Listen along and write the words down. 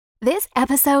This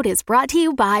episode is brought to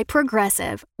you by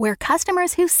Progressive, where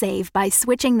customers who save by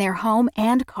switching their home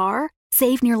and car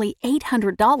save nearly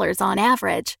 $800 on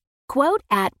average. Quote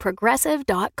at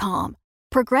progressive.com.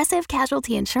 Progressive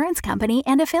Casualty Insurance Company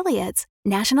and Affiliates.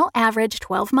 National average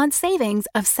 12-month savings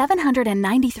of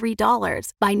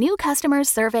 $793 by new customers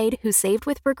surveyed who saved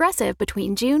with Progressive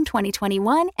between June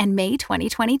 2021 and May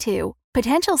 2022.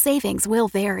 Potential savings will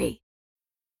vary.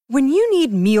 When you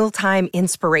need mealtime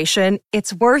inspiration,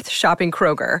 it's worth shopping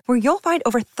Kroger, where you'll find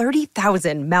over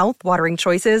 30,000 mouth-watering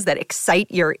choices that excite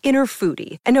your inner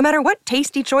foodie. And no matter what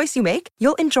tasty choice you make,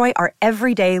 you'll enjoy our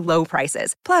everyday low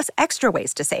prices, plus extra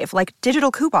ways to save, like digital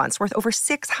coupons worth over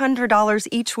 $600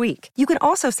 each week. You can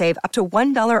also save up to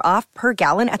 $1 off per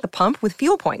gallon at the pump with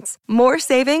fuel points. More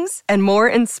savings and more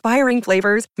inspiring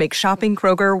flavors make shopping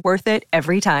Kroger worth it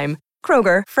every time.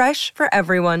 Kroger, fresh for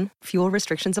everyone. Fuel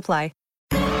restrictions apply.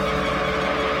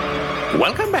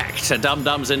 Welcome back to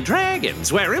Dum-Dums and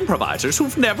Dragons, where improvisers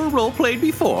who've never roleplayed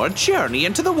before journey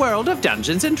into the world of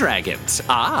Dungeons and Dragons.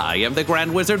 I am the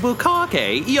Grand Wizard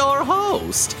Bukake, your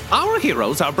host. Our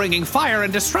heroes are bringing fire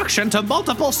and destruction to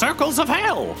multiple circles of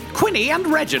hell. Quinny and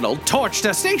Reginald torched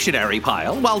a stationary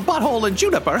pile, while Butthole and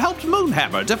Juniper helped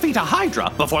Moonhammer defeat a Hydra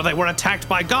before they were attacked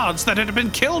by gods that had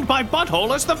been killed by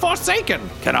Butthole as the Forsaken.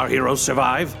 Can our heroes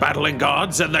survive battling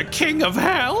gods and the King of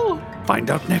Hell?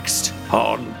 Find out next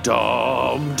on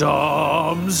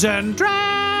Dum-Dums and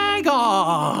Dragons.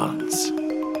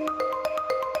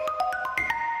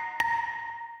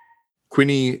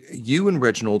 Quinny, you and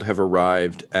Reginald have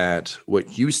arrived at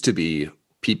what used to be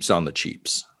Peeps on the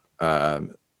Cheaps, but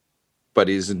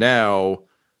is now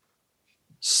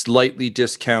slightly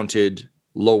discounted,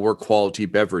 lower quality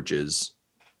beverages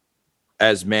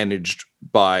as managed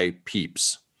by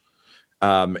Peeps.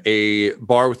 A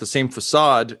bar with the same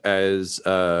facade as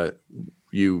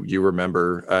you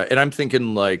remember, and I'm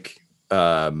thinking like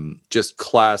just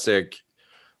classic,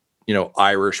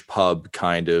 Irish pub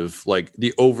kind of like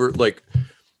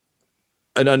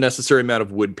an unnecessary amount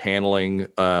of wood paneling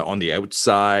on the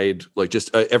outside, like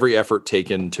just every effort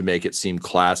taken to make it seem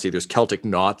classy. There's Celtic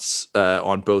knots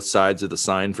on both sides of the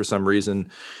sign for some reason,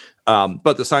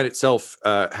 but the sign itself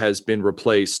has been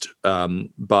replaced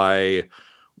by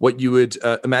what you would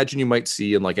imagine you might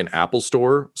see in like an Apple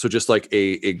store. So just like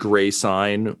a gray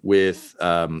sign with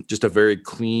just a very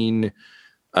clean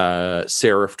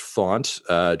serifed font,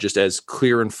 just as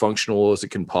clear and functional as it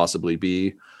can possibly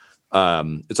be.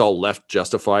 It's all left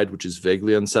justified, which is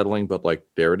vaguely unsettling, but like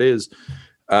there it is.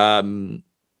 You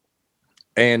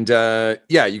can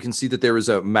see that there is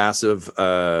a massive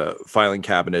filing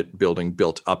cabinet building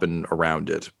built up and around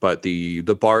it, but the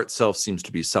bar itself seems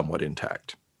to be somewhat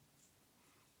intact.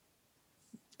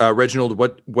 Reginald,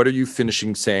 what are you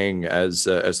finishing saying as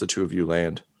the two of you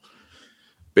land,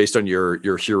 based on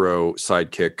your hero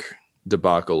sidekick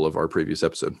debacle of our previous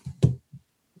episode?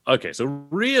 Okay, so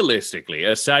realistically,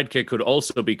 a sidekick could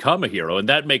also become a hero, and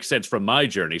that makes sense from my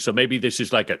journey. So maybe this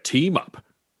is like a team up.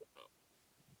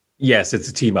 Yes, it's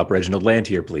a team up, Reginald. Land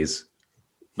here, please.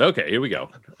 Okay, here we go.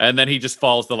 And then he just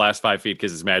falls the last 5 feet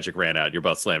because his magic ran out. You're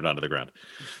both slammed onto the ground.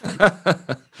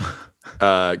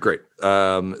 Great.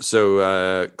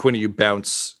 So Quinny, you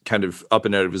bounce kind of up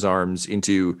and out of his arms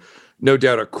into no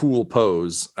doubt a cool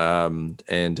pose. And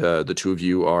the two of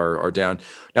you are down.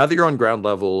 Now that you're on ground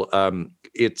level,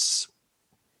 it's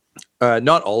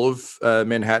not all of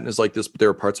Manhattan is like this, but there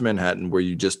are parts of Manhattan where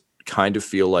you just kind of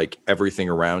feel like everything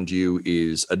around you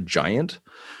is a giant.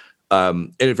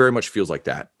 And it very much feels like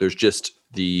that. There's just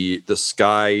the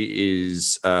sky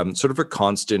is sort of a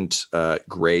constant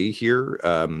gray here.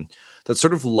 That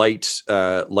sort of light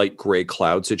gray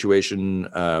cloud situation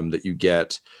that you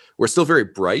get. We're still very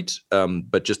bright,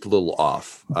 but just a little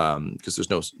off because there's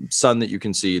no sun that you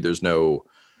can see. The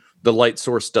light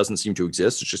source doesn't seem to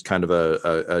exist. It's just kind of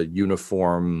a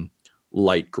uniform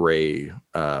light gray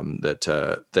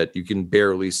that you can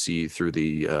barely see through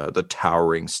the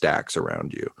towering stacks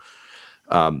around you.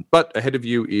 But ahead of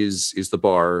you is the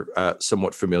bar,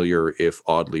 somewhat familiar if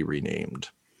oddly renamed.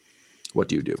 What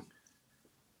do you do?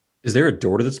 Is there a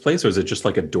door to this place, or is it just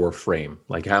like a door frame?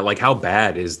 Like how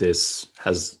bad is this?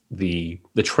 Has the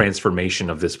transformation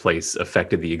of this place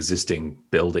affected the existing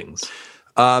buildings?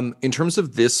 In terms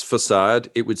of this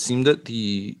facade, it would seem that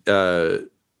the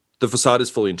facade is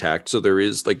fully intact. So there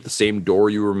is like the same door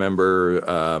you remember.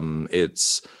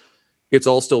 It's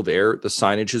all still there. The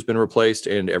signage has been replaced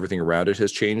and everything around it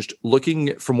has changed.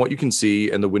 Looking from what you can see,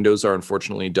 and the windows are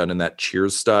unfortunately done in that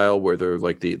Cheers style where they're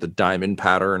like the diamond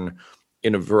pattern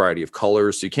in a variety of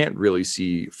colors. So you can't really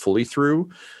see fully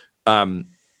through.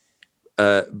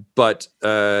 But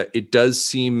it does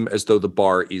seem as though the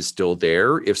bar is still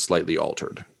there, if slightly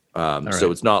altered.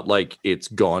 So it's not like it's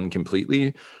gone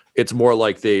completely. It's more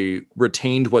like they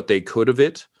retained what they could of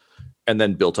it and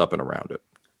then built up and around it.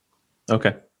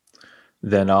 Okay.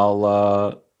 Then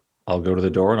I'll go to the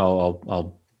door and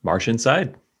I'll march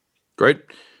inside. Great.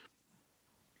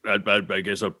 I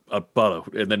guess I'll follow.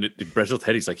 And then in Brett's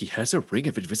head, he's like, he has a ring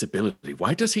of invisibility.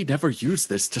 Why does he never use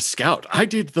this to scout? I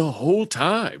did the whole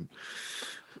time.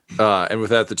 And with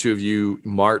that, the two of you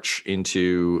march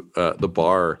into the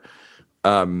bar.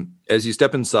 As you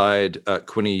step inside,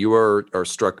 Quinny, you are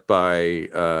struck by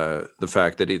the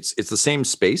fact that it's the same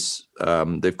space.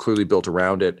 They've clearly built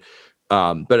around it,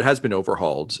 but it has been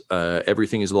overhauled.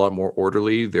 Everything is a lot more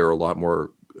orderly. There are a lot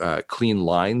more clean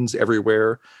lines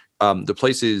everywhere. The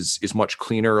place is much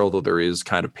cleaner, although there is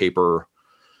kind of paper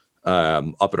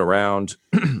up and around.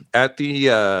 At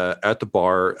the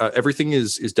bar, everything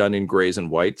is done in grays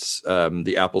and whites.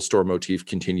 The Apple Store motif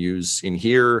continues in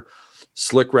here.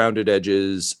 Slick, rounded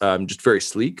edges, just very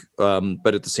sleek,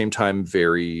 but at the same time,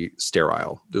 very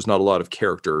sterile. There's not a lot of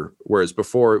character, whereas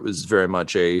before it was very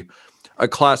much a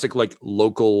classic, like,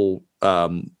 local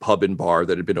pub and bar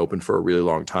that had been open for a really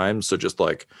long time. So just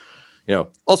like,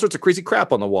 all sorts of crazy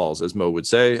crap on the walls, as Mo would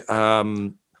say.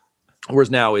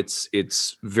 Whereas now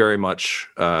it's very much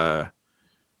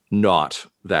not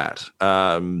that.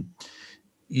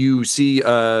 You see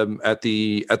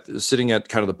sitting at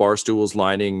kind of the bar stools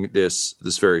lining this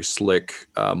very slick,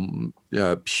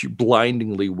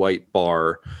 blindingly white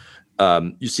bar.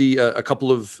 You see a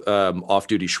couple of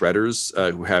off-duty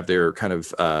shredders who have their kind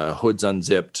of hoods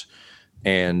unzipped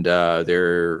and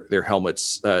their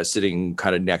helmets sitting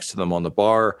kind of next to them on the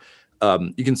bar.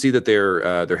 You can see that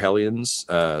they're Hellions,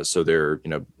 so they're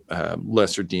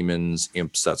lesser demons,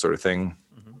 imps, that sort of thing.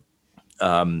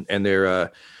 Mm-hmm. And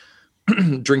they're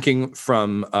drinking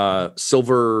from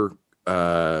silver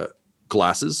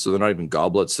glasses, so they're not even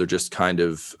goblets. They're just kind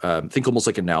of think almost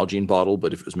like a Nalgene bottle,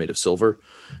 but if it was made of silver.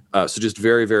 So just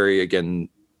very, very, again,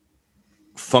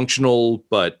 functional,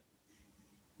 but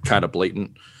kind of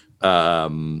blatant.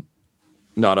 No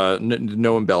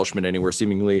embellishment anywhere,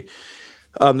 seemingly.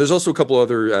 There's also a couple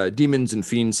other demons and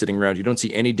fiends sitting around. You don't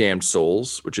see any damned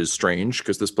souls, which is strange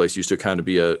because this place used to kind of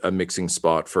be a mixing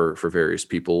spot for various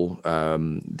people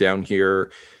down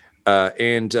here.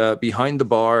 And behind the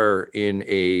bar in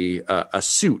a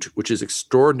suit, which is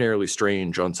extraordinarily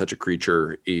strange on such a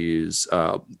creature, is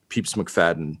Peeps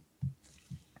McFadden,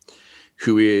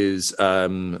 who is,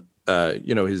 the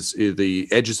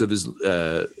edges of his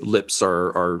lips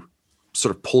are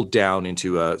sort of pulled down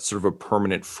into a sort of a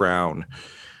permanent frown.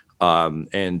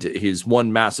 And his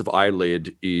one massive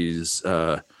eyelid is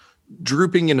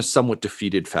drooping in a somewhat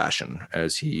defeated fashion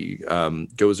as he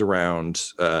goes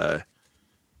around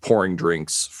pouring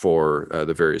drinks for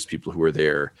the various people who are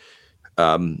there.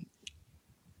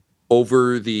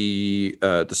 Over the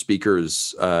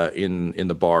speakers in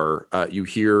the bar, you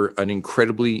hear an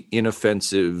incredibly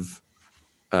inoffensive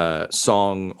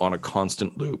song on a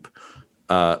constant loop.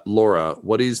 Laura,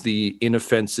 what is the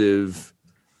inoffensive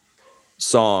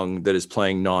song that is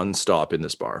playing nonstop in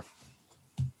this bar?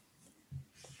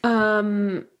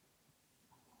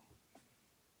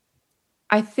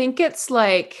 I think it's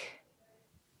like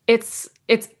it's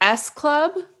S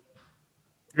Club.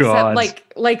 God.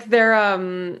 Like their I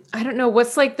don't know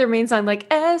what's like their main song, like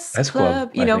S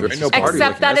Club,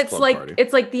 except that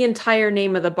it's like the entire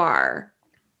name of the bar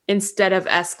instead of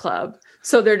S Club.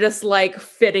 So they're just like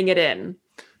fitting it in.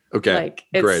 Okay, like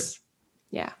it's, great.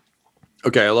 Yeah.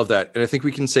 Okay, I love that. And I think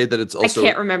we can say that it's also... I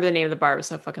can't remember the name of the bar. It was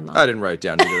so fucking long. I didn't write it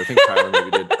down either. I think Tyler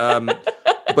maybe did.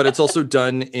 But it's also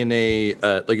done in a...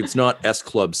 it's not S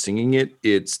Club singing it.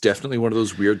 It's definitely one of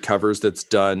those weird covers that's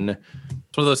done...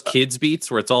 It's one of those kids beats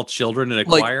where it's all children in a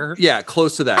choir. Yeah,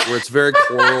 close to that, where it's very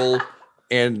choral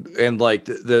and like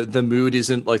the mood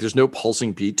isn't... like there's no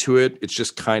pulsing beat to it. It's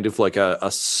just kind of like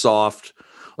a soft...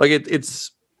 like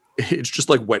it's just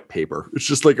like wet paper. It's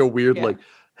just like a weird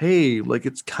hey, like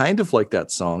it's kind of like that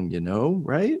song,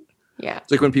 right? Yeah. It's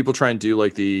like when people try and do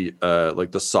like the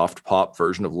soft pop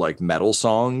version of like metal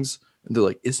songs, and they're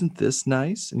like, "Isn't this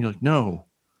nice?" And you're like, "No,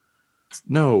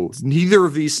 neither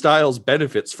of these styles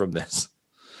benefits from this."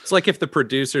 It's like if the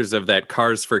producers of that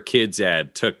Cars for Kids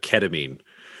ad took ketamine.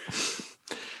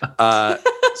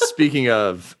 Speaking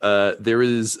of, there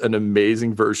is an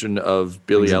amazing version of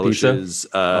Billie Eilish's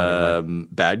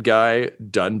Bad Guy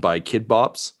done by Kid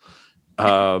Bops,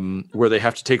 where they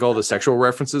have to take all the sexual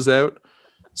references out.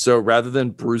 So rather than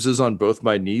bruises on both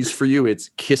my knees for you, it's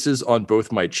kisses on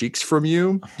both my cheeks from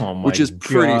you, which is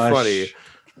pretty funny.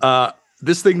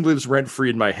 this thing lives rent-free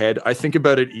in my head. I think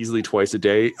about it easily twice a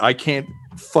day. I can't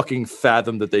fucking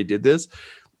fathom that they did this.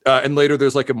 And later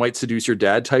there's like a might seduce your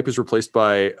dad type is replaced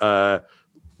by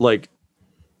like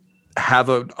have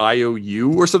an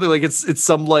IOU or something. Like it's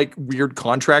some like weird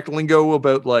contract lingo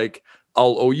about like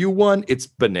I'll owe you one. It's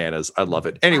bananas. I love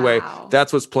it. Anyway,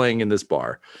 That's what's playing in this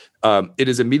bar. It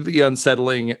is immediately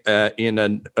unsettling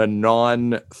in a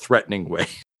non-threatening way.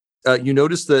 You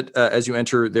notice that as you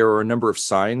enter, there are a number of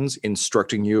signs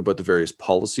instructing you about the various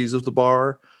policies of the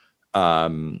bar.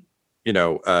 The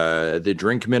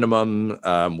drink minimum,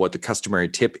 what the customary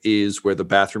tip is, where the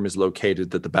bathroom is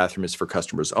located, that the bathroom is for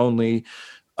customers only,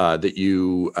 that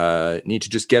you need to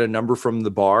just get a number from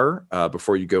the bar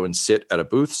before you go and sit at a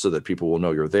booth so that people will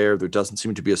know you're there. There doesn't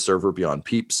seem to be a server beyond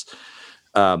Peeps.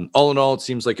 All in all, it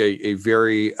seems like a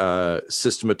very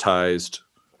systematized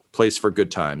place for good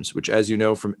times, which, as you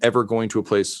know, from ever going to a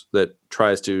place that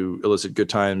tries to elicit good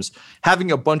times,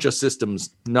 having a bunch of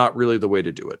systems, not really the way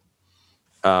to do it.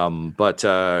 But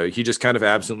he just kind of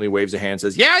absently waves a hand and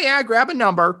says, yeah, grab a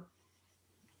number.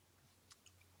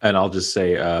 And I'll just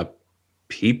say,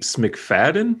 Peeps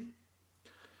McFadden?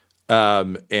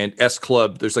 And S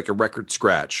Club, there's like a record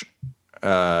scratch.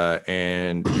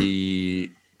 And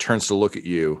he turns to look at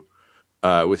you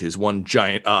with his one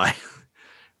giant eye.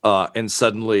 And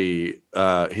suddenly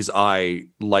his eye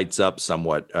lights up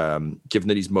somewhat. Given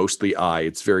that he's mostly eye,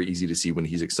 it's very easy to see when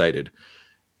he's excited.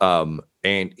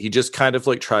 And he just kind of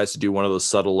like tries to do one of those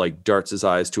subtle like darts his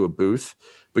eyes to a booth.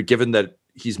 But given that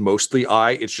he's mostly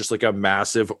eye, it's just like a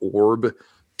massive orb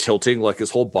tilting, like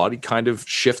his whole body kind of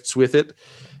shifts with it.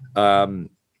 And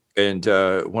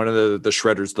one of the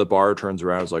shredders of the bar turns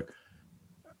around and is like,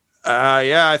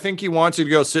 I think he wants you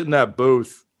to go sit in that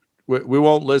booth. We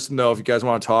won't listen though if you guys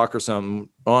want to talk or something.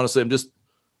 Honestly, I'm just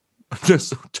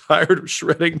so tired of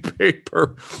shredding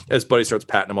paper. As Buddy starts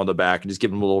patting him on the back and just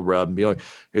giving him a little rub and be like,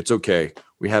 it's okay.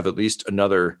 We have at least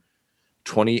another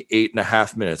 28 and a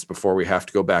half minutes before we have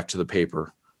to go back to the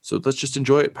paper. So let's just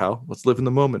enjoy it, pal. Let's live in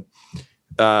the moment.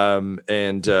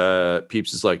 And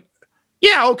Peeps is like,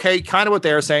 yeah, okay. Kind of what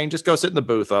they're saying. Just go sit in the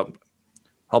booth up.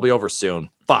 I'll be over soon.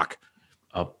 Fuck.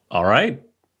 All right.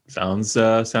 Sounds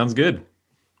good.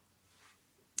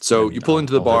 So you pull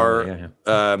into the bar.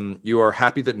 You are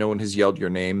happy that no one has yelled your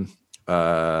name.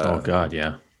 Oh God,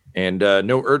 yeah. And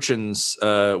no urchins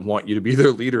want you to be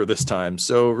their leader this time.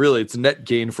 So really, it's a net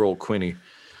gain for old Quinny.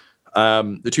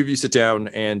 The two of you sit down,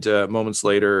 and moments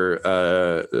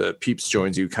later, Peeps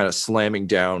joins you, kind of slamming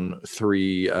down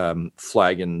 3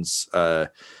 flagons. Now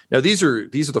these are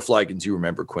the flagons you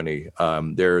remember, Quinny.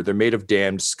 They're made of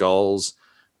damned skulls.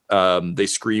 They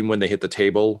scream when they hit the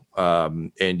table,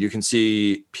 and you can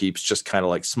see Peeps just kind of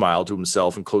like smile to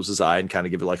himself and close his eye and kind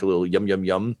of give it like a little yum yum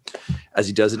yum as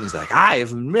he does it. And he's like, I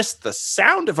have missed the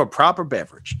sound of a proper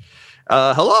beverage.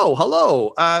 Hello.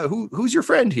 Who's your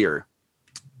friend here?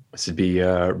 This would be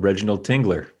Reginald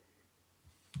Tingler.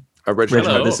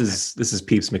 Reginald, this is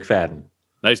Peeps McFadden.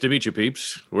 Nice to meet you,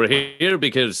 Peeps. We're here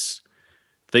because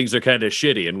things are kind of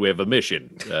shitty and we have a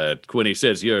mission. Quinny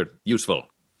says you're useful.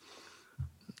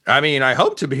 I mean, I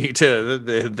hope to be to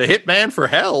the hitman for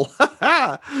hell.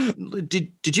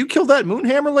 Did you kill that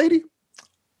Moonhammer lady?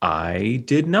 I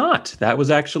did not. That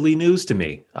was actually news to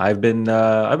me. I've been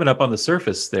up on the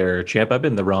surface there, champ. I've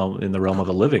been in the realm of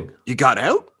the living. You got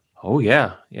out? Oh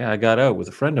yeah, I got out with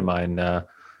a friend of mine. Matter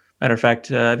of fact,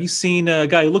 have you seen a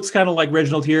guy who looks kind of like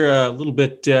Reginald here? A little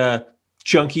bit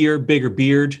chunkier, bigger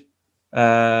beard.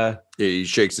 Yeah, he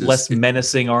shakes his less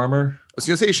menacing armor. I was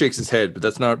gonna say he shakes his head, but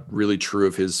that's not really true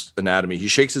of his anatomy. He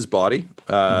shakes his body,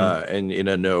 and in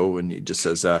a no, and he just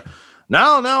says,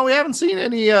 "No, we haven't seen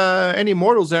any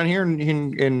mortals down here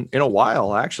in a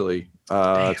while. Actually,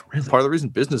 Damn, really? Part of the reason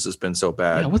business has been so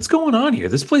bad. Yeah, what's going on here?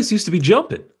 This place used to be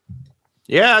jumping.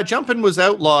 Yeah, jumping was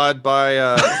outlawed by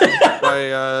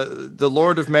the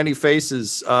Lord of Many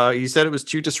Faces. He said it was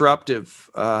too disruptive.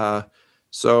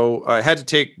 So I had to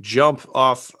take jump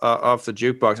off the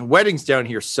jukebox. And weddings down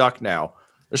here suck now.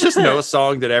 There's just no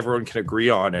song that everyone can agree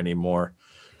on anymore.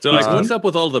 So, what's up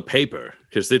with all the paper?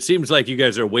 Because it seems like you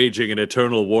guys are waging an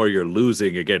eternal war. You're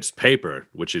losing against paper,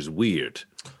 which is weird.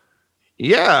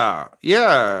 Yeah.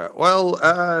 Well,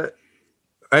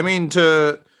 I mean,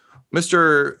 to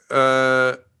Mr.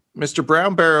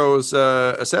 Brown Barrow's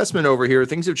assessment over here,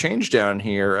 things have changed down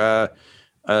here.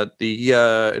 And he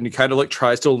kind of like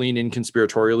tries to lean in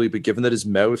conspiratorially, but given that his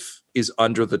mouth is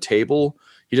under the table,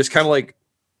 he just kind of like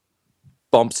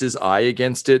bumps his eye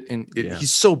against it, and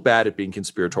he's so bad at being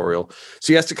conspiratorial,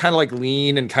 so he has to kind of like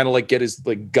lean and kind of like get his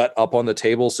like gut up on the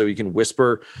table so he can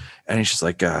whisper. And he's just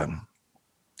like,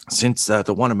 since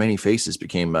the one of many faces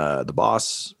became the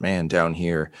boss man down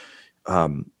here,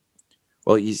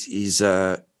 well, he's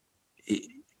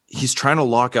trying to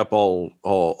lock up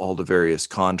all the various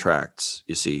contracts.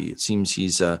 You see, it seems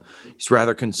he's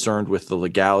rather concerned with the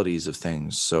legalities of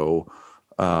things. So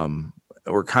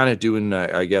we're kind of doing,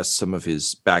 I guess, some of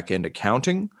his back end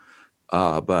accounting.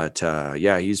 But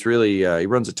he's really he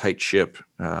runs a tight ship.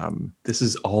 This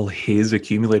is all his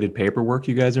accumulated paperwork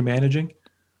you guys are managing?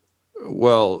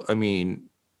 Well, I mean,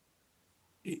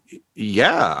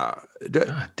 yeah.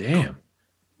 God damn.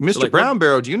 Mr. So Brown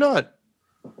Barrow, do you not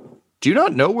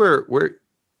know where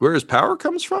his power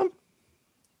comes from?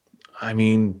 I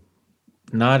mean,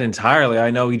 not entirely.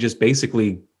 I know he just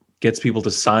basically gets people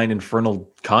to sign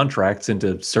infernal contracts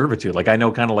into servitude. Like, I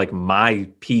know kind of like my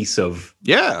piece of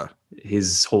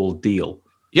his whole deal.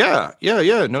 Yeah.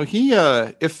 No, he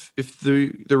if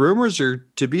the rumors are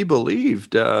to be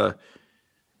believed,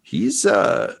 he's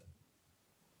the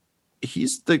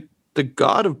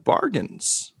god of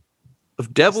bargains,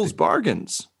 of devil's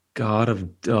bargains. God of,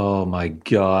 oh my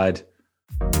God.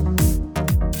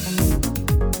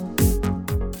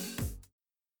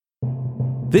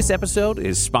 This episode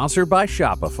is sponsored by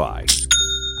Shopify.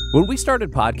 When we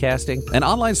started podcasting, an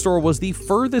online store was the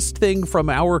furthest thing from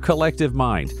our collective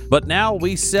mind. But now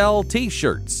we sell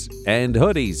t-shirts and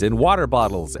hoodies and water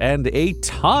bottles and a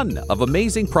ton of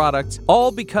amazing products,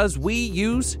 all because we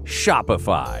use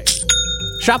Shopify.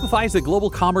 Shopify is a global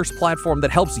commerce platform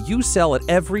that helps you sell at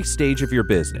every stage of your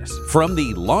business. From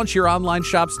the launch your online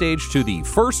shop stage to the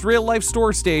first real-life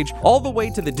store stage, all the way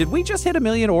to the did we just hit 1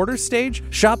 million orders stage?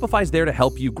 Shopify's there to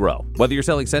help you grow. Whether you're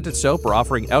selling scented soap or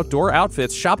offering outdoor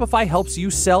outfits, Shopify helps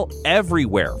you sell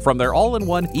everywhere. From their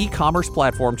all-in-one e-commerce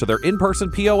platform to their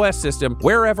in-person POS system,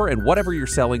 wherever and whatever you're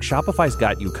selling, Shopify's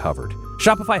got you covered.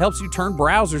 Shopify helps you turn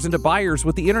browsers into buyers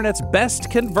with the internet's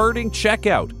best converting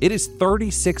checkout. It is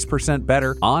 36%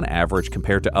 better on average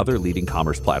compared to other leading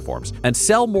commerce platforms. And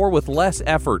sell more with less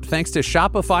effort thanks to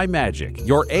Shopify Magic,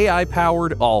 your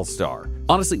AI-powered all-star.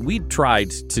 Honestly, we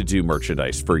tried to do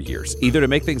merchandise for years, either to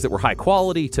make things that were high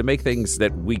quality, to make things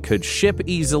that we could ship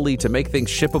easily, to make things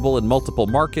shippable in multiple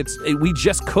markets. We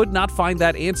just could not find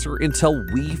that answer until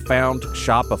we found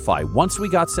Shopify. Once we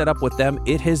got set up with them,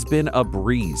 it has been a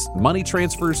breeze. Money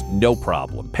transfers, no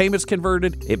problem. Payments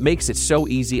converted, it makes it so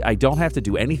easy. I don't have to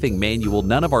do anything manual.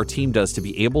 None of our team does to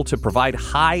be able to provide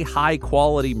high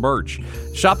quality merch.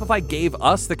 Shopify gave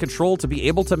us the control to be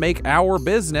able to make our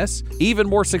business even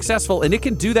more successful, and it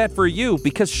can do that for you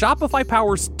because Shopify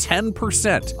powers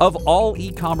 10% of all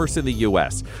e-commerce in the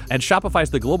U.S. And Shopify is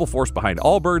the global force behind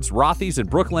Allbirds, Rothy's, and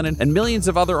Brooklinen, and millions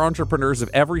of other entrepreneurs of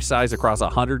every size across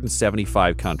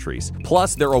 175 countries.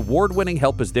 Plus, their award-winning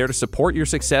help is there to support your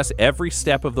success every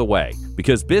step of the way.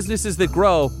 Because businesses that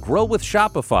grow with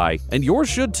Shopify, and yours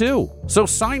should too. So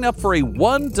sign up for a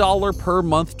 $1 per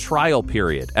month trial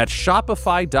period at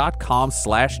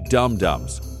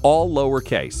shopify.com/dumdums. All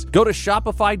lowercase. Go to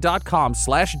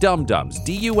shopify.com/dumdums,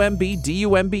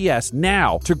 DUMBDUMBS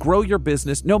now to grow your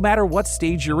business no matter what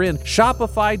stage you're in.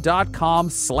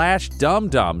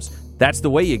 Shopify.com/dumdums. That's the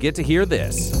way you get to hear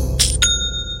this.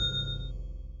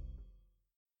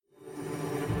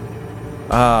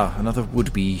 Ah, another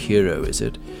would-be hero, is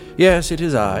it? Yes, it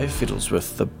is I,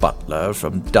 Fiddlesworth the Butler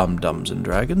from Dum-Dums and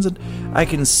Dragons, and I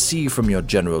can see from your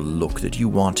general look that you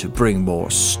want to bring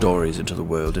more stories into the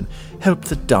world and help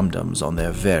the Dum-Dums on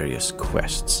their various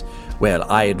quests. Well,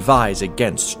 I advise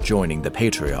against joining the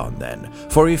Patreon then,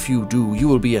 for if you do, you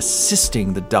will be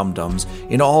assisting the Dum-Dums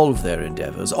in all of their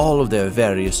endeavors, all of their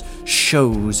various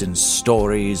shows and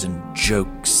stories and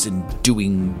jokes and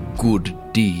doing good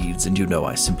deeds, and you know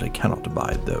I simply cannot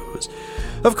abide those.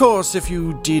 Of course, if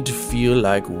you did feel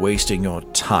like wasting your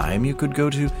time, you could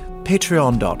go to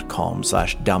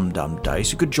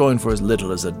patreon.com/dumdumdice. You could join for as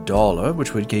little as $1,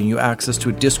 which would gain you access to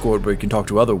a Discord where you can talk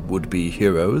to other would-be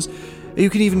heroes. You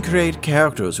can even create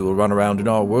characters who will run around in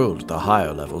our world at the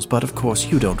higher levels, but of course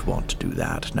you don't want to do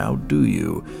that, now do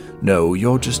you? No,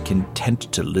 you're just content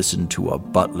to listen to a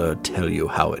butler tell you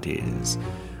how it is.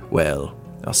 Well,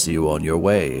 I'll see you on your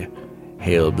way.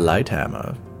 Hail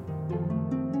Blighthammer.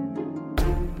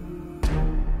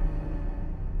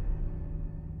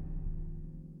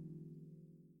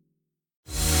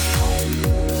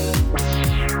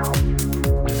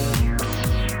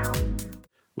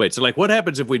 Wait, so what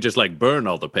happens if we just burn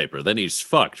all the paper? Then he's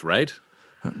fucked, right?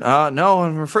 No,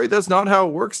 I'm afraid that's not how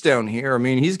it works down here. I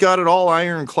mean, he's got it all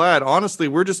ironclad. Honestly,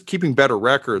 we're just keeping better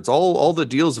records. All the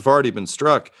deals have already been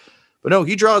struck. But no,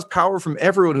 he draws power from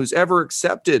everyone who's ever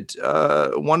accepted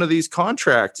one of these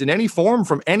contracts in any form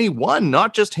from anyone,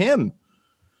 not just him.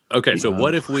 Okay, so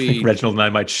what if we... Reginald and I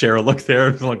might share a look there.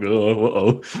 I'm like,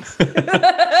 We're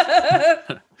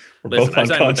both on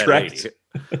contract.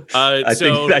 I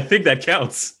think that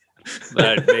counts.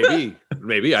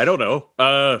 Maybe, I don't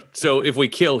know. So if we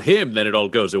kill him, then it all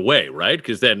goes away, right?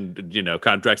 Because then,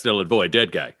 contract's null and void,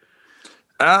 dead guy.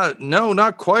 No,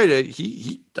 not quite.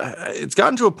 It's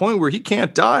gotten to a point where he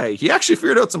can't die. He actually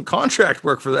figured out some contract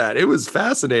work for that. It was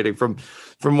fascinating from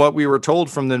what we were told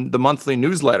from the monthly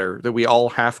newsletter that we all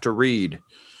have to read.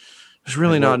 There's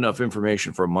really not enough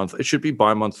information for a month. It should be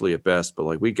bi-monthly at best,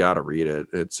 but we got to read it.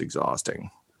 It's exhausting.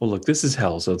 Well, look, this is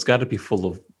hell, so it's got to be full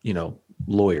of,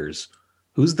 lawyers.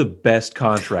 Who's the best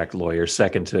contract lawyer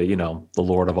second to, the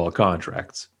Lord of all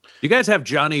contracts? You guys have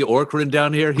Johnny Orkran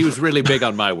down here? He was really big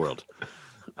on my world.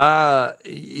 Mr.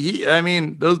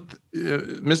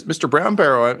 Brown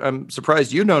Barrow, I'm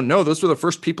surprised you don't know. Those were the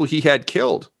first people he had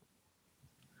killed.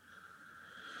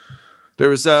 There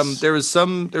was a little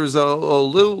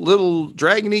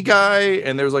dragony guy,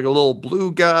 and there was a little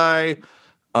blue guy,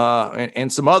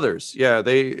 and some others. Yeah,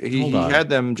 he had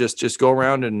them just go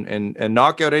around and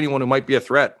knock out anyone who might be a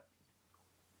threat.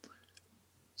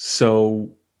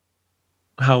 So,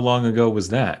 how long ago was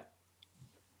that?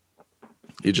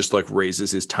 He just raises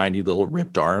his tiny little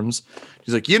ripped arms.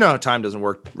 He's like, time doesn't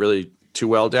work really too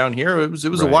well down here. It was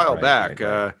a while back.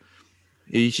 Right.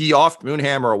 He offed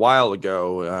Moonhammer a while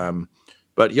ago,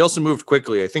 but he also moved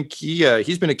quickly. I think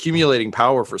he's been accumulating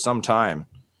power for some time.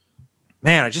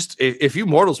 Man, if you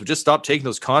mortals would just stop taking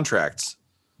those contracts,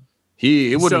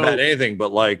 he wouldn't have had anything.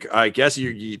 But I guess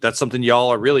that's something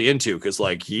y'all are really into because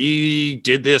he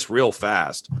did this real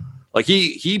fast.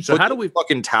 He so put how do we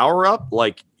fucking tower up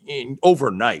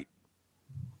overnight?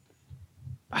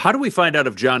 How do we find out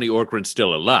if Johnny Orkran's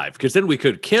still alive? Because then we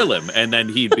could kill him and then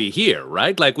he'd be here,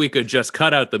 right? We could just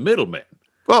cut out the middleman.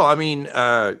 Well, I mean,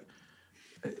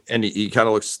 and he kind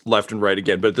of looks left and right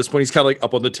again, but at this point he's kind of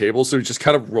up on the table, so he's just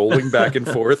kind of rolling back and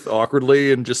forth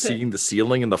awkwardly and just seeing the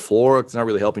ceiling and the floor. It's not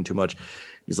really helping too much.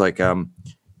 He's like,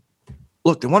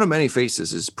 look, the one of many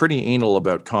faces is pretty anal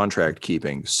about contract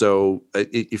keeping. So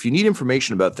if you need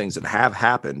information about things that have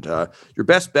happened, your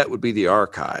best bet would be the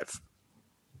archive.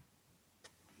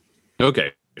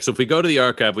 Okay. So if we go to the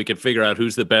archive, we can figure out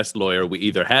who's the best lawyer we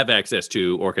either have access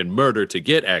to or can murder to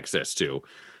get access to.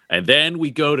 And then we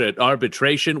go to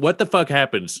arbitration. What the fuck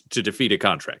happens to defeat a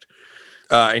contract?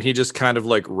 And he just kind of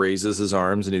raises his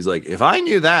arms and he's like, if I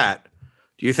knew that,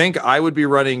 do you think I would be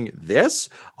running this?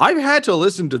 I've had to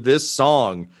listen to this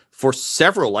song for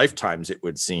several lifetimes, it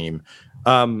would seem.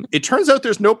 It turns out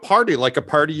there's no party like a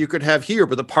party you could have here,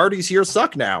 but the parties here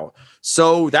suck now.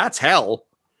 So that's hell.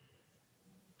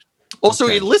 Also,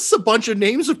 It lists a bunch of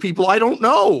names of people I don't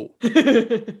know.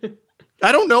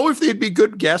 I don't know if they'd be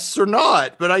good guests or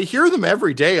not, but I hear them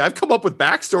every day. I've come up with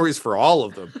backstories for all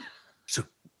of them. So,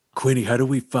 Quinny, how do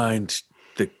we find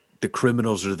the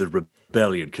criminals or the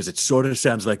rebellion? Because it sort of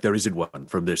sounds like there isn't one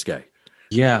from this guy.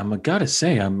 Yeah, I gotta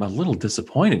say, I'm a little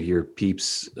disappointed here,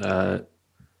 peeps. There's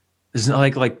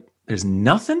there's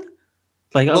nothing.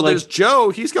 There's Joe.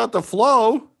 He's got the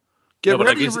flow. Get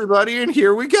ready, everybody, and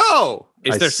here we go.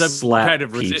 Is there some kind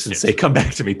of resistance? And say, come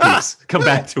back to me, peeps. Come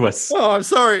back to us. Oh, I'm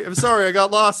sorry. I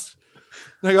got lost.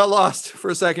 For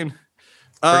a second.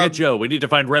 Forget Joe. We need to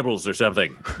find rebels or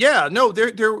something. Yeah, no,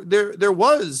 there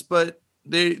was, but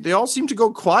they all seemed to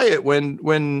go quiet when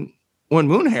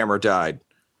Moonhammer died.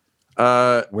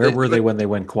 Where were they when they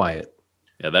went quiet?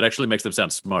 Yeah, that actually makes them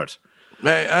sound smart.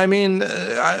 I mean,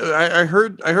 I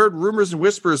heard rumors and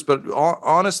whispers, but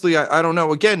honestly, I don't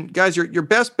know. Again, guys, your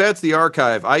best bet's the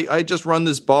archive. I just run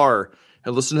this bar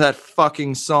and listen to that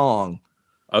fucking song.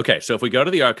 Okay, so if we go to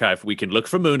the archive, we can look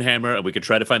for Moonhammer and we can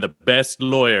try to find the best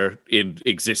lawyer in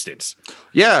existence.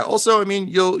 Yeah. Also, I mean,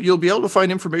 you'll be able to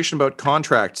find information about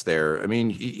contracts there. I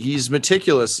mean, he's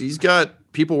meticulous. He's got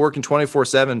people working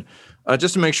 24/7.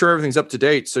 Just to make sure everything's up to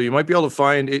date. So you might be able to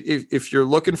find, if you're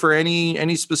looking for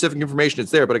any specific information,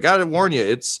 it's there. But I got to warn you,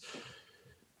 it's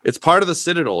part of the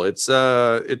Citadel. It's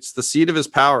the seat of his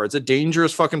power. It's a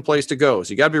dangerous fucking place to go.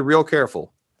 So you got to be real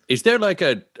careful. Is there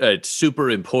a super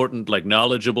important,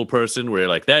 knowledgeable person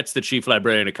where that's the chief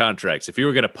librarian of contracts? If you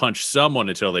were going to punch someone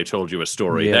until they told you a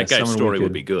story, that guy's story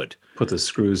would be good. Put the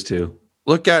screws to.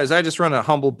 Look, guys, I just run a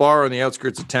humble bar on the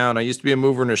outskirts of town. I used to be a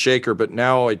mover and a shaker, but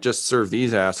now I just serve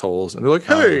these assholes. And they're like,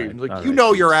 hey,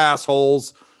 you're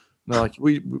assholes. And they're like,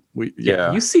 we,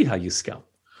 yeah. You see how you scalp.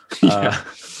 Yeah.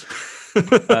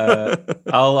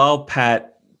 I'll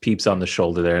pat Peeps on the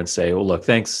shoulder there and say, well, look,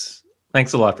 thanks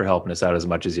a lot for helping us out as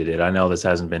much as you did. I know this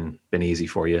hasn't been easy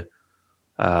for you.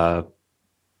 Do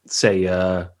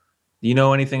you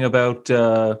know anything about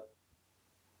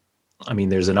I mean,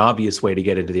 there's an obvious way to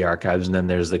get into the archives, and then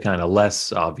there's the kind of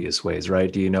less obvious ways,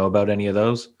 right? Do you know about any of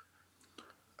those?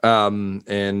 And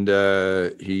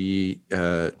he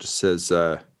just says,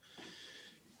 I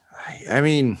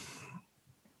mean,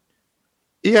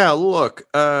 yeah, look,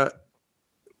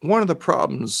 one of the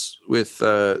problems with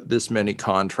this many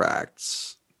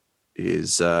contracts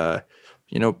is,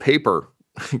 paper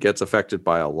gets affected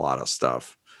by a lot of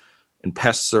stuff. And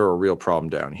pests are a real problem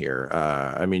down here.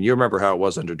 I mean, you remember how it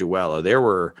was under Duella. There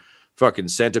were fucking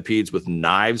centipedes with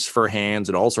knives for hands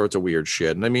and all sorts of weird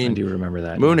shit. And I mean, I do remember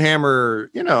that. Moonhammer,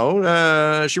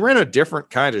 she ran a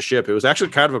different kind of ship. It was actually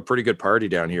kind of a pretty good party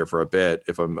down here for a bit,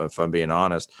 if I'm being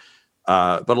honest.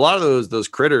 But a lot of those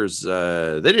critters,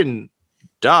 they didn't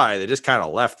die. They just kind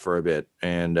of left for a bit.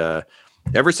 And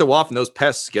every so often, those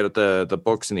pests get at the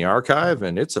books in the archive,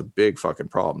 and it's a big fucking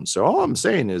problem. So all I'm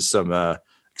saying is some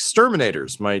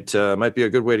exterminators might be a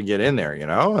good way to get in there,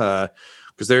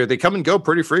 because they come and go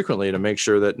pretty frequently to make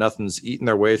sure that nothing's eating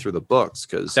their way through the books.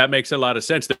 Because that makes a lot of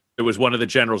sense. There was one of the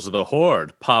generals of the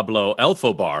Horde, Pablo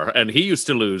Elfobar, and he used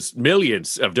to lose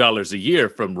millions of dollars a year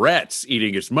from rats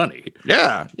eating his money.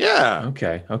 Yeah.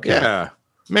 Okay. Yeah,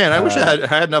 man, I wish I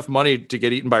had enough money to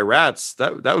get eaten by rats.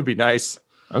 That would be nice.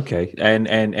 Okay,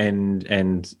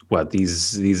 and what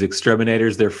these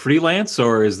exterminators? They're freelance,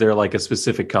 or is there like a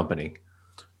specific company?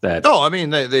 No, I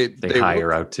mean they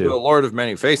hire out to the Lord of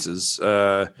Many Faces,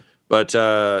 but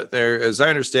there, as I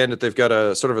understand it, they've got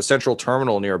a sort of a central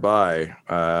terminal nearby.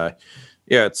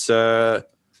 It's at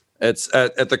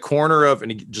the corner of,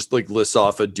 and he just like lists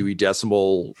off a Dewey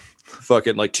Decimal,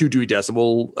 fucking like 2 Dewey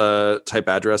Decimal type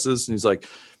addresses, and he's like,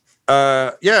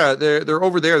 they're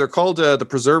over there. They're called the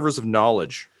Preservers of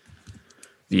Knowledge.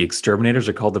 The exterminators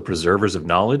are called the Preservers of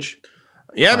Knowledge.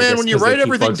 Yeah, man, when you write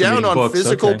everything down on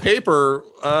physical paper,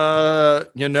 that's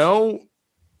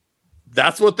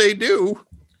what they do.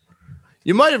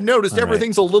 You might have noticed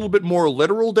everything's a little bit more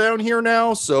literal down here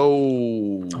now, so...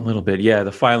 A little bit, yeah.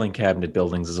 The filing cabinet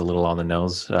buildings is a little on the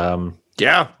nose.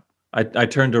 I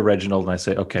turn to Reginald and I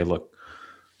say, okay, look.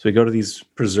 So we go to these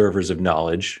Preservers of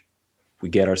Knowledge. We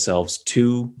get ourselves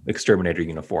 2 exterminator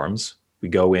uniforms. We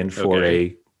go in for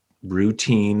a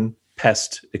routine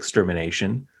pest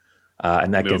extermination.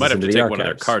 And that gets us into the archives. We might have to take one of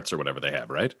their carts or whatever they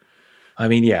have, right? I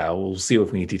mean, yeah, we'll see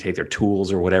if we need to take their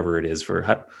tools or whatever it is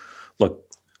for. Look,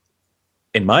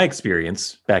 in my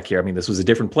experience back here, I mean, this was a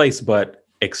different place, but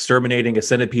exterminating a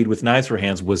centipede with knives for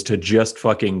hands was to just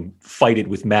fucking fight it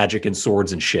with magic and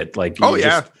swords and shit. Like,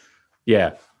 yeah.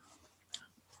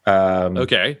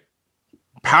 Okay.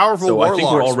 Powerful warlocks, I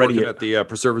think we're already at the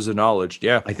Preservers of Knowledge.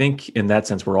 Yeah. I think in that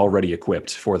sense, we're already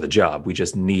equipped for the job. We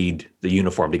just need the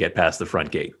uniform to get past the front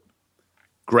gate.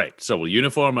 Great. So we'll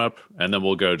uniform up, and then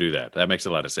we'll go do that. That makes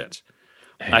a lot of sense.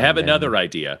 I have another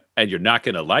idea, and you're not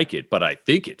going to like it, but I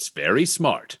think it's very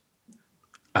smart.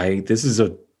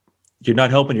 You're not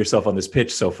helping yourself on this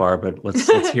pitch so far, but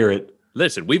let's hear it.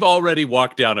 Listen, we've already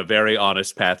walked down a very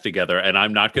honest path together, and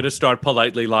I'm not going to start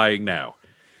politely lying now.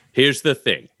 Here's the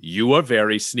thing. You are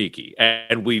very sneaky,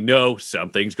 and we know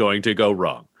something's going to go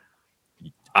wrong.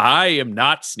 I am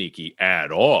not sneaky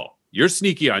at all. You're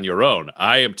sneaky on your own.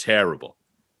 I am terrible.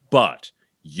 But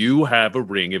you have a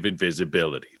ring of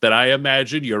invisibility that I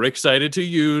imagine you're excited to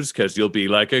use because you'll be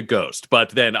like a ghost.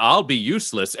 But then I'll be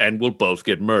useless and we'll both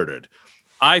get murdered.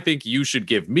 I think you should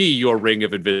give me your ring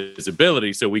of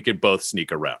invisibility so we can both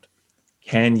sneak around.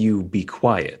 Can you be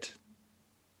quiet?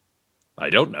 I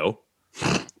don't know.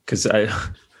 Because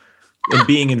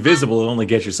being invisible will only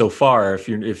get you so far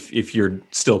if you're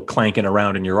still clanking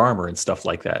around in your armor and stuff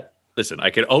like that. Listen, I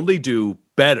can only do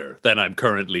better than I'm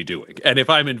currently doing. And if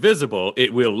I'm invisible,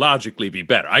 it will logically be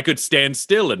better. I could stand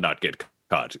still and not get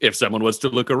caught if someone was to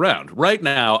look around. Right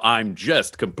now, I'm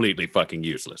just completely fucking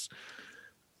useless.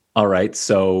 All right,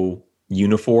 so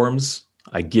uniforms,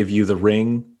 I give you the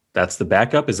ring. That's the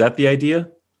backup? Is that the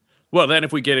idea? Well, then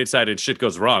if we get inside and shit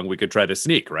goes wrong, we could try to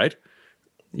sneak, right?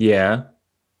 Yeah,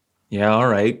 all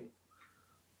right.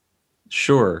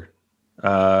 Sure.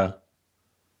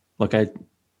 Look, I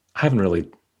haven't really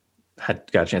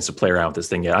got a chance to play around with this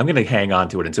thing yet. I'm going to hang on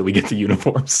to it until we get the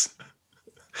uniforms.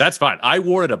 That's fine. I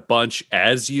wore it a bunch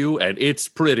as you, and it's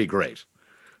pretty great.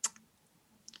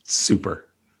 Super.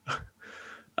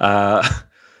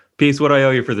 Peace, what do I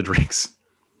owe you for the drinks?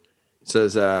 It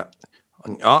says,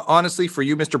 honestly, for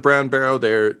you, Mr. Brown Barrow,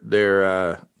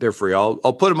 they're free. I'll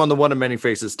put them on the One of Many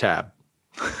Faces tab.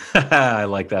 I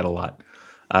like that a lot.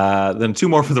 Then 2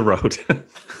 more for the road.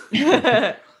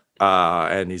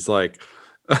 And he's like,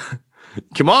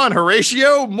 come on,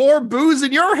 Horatio, more booze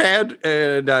in your head.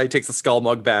 And he takes the skull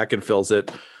mug back and fills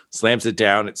it, slams it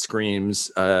down. It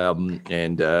screams.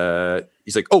 And he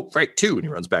he's like, oh, right, 2. And he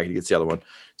runs back and he gets the other one.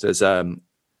 Says, well,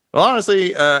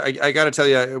 honestly, I got to tell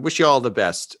you, I wish you all the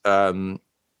best.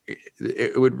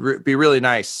 It would be really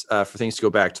nice for things to go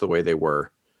back to the way they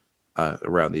were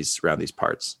around these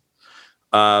parts.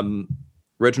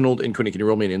 Reginald and Quinny, can you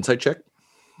roll me an insight check?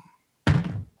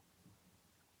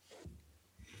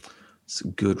 It's a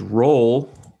good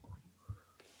roll.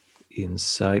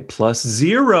 Insight plus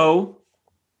 0.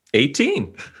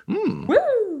 18.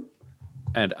 Woo!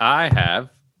 And I have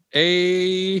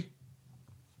a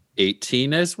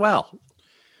 18 as well.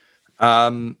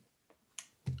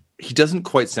 He doesn't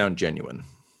quite sound genuine.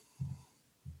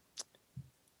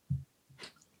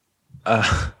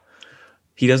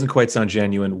 He doesn't quite sound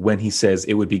genuine when he says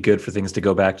it would be good for things to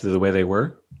go back to the way they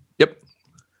were. Yep.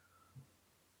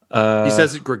 He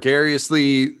says it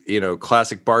gregariously,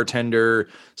 classic bartender,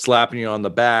 slapping you on the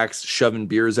backs, shoving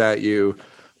beers at you.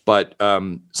 But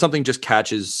something just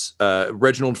catches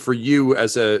Reginald, for you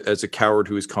as a coward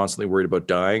who is constantly worried about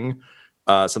dying.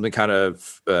 Something kind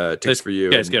of ticks for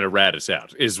you. Guy's going to rat us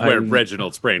out is where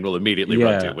Reginald's brain will immediately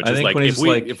run to, which is like,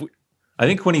 I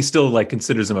think when he still like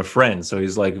considers him a friend, so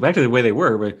he's like back to the way they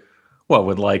were. But what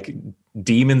would like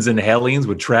demons and hellions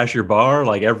would trash your bar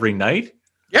like every night?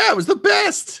 Yeah, it was the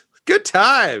best. Good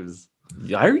times.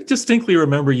 I distinctly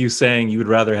remember you saying you would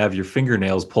rather have your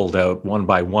fingernails pulled out one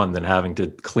by one than having to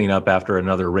clean up after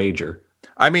another rager.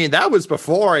 I mean, that was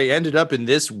before I ended up in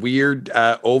this weird,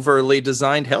 overly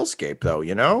designed hellscape,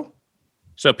 though,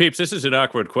 So, Peeps, this is an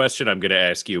awkward question I'm going to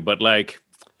ask you, but,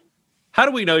 how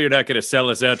do we know you're not going to sell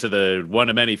us out to the one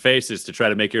of many faces to try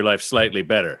to make your life slightly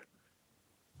better?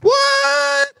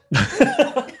 What?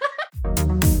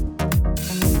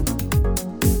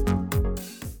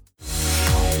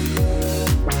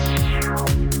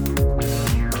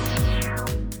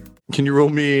 Can you roll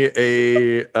me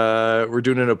we're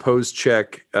doing an opposed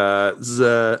check. This is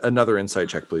another insight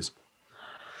check, please.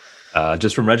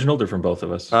 Just from Reginald or from both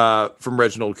of us? From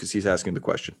Reginald, because he's asking the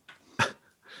question.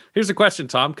 Here's a question,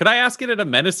 Tom. Could I ask it in a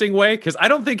menacing way? Because I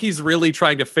don't think he's really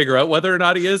trying to figure out whether or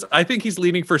not he is. I think he's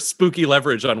leaning for spooky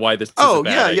leverage on why this is a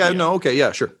bad idea. No, okay,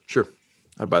 yeah, sure.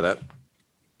 I'd buy that.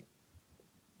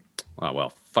 Oh,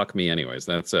 well, fuck me anyways.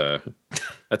 That's a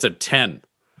 10.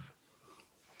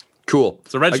 Cool.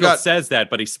 So Reginald says that,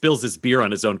 but he spills his beer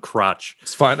on his own crotch.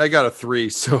 It's fine. I got a 3,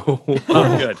 so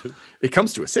good. It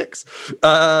comes to a 6. He's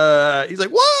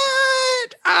like,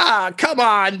 what? Come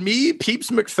on, me, Peeps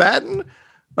McFadden.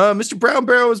 Mr. Brown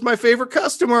Barrow is my favorite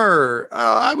customer.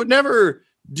 I would never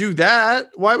do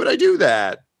that. Why would I do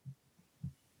that?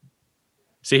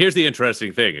 See, here's the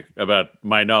interesting thing about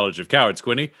my knowledge of cowards,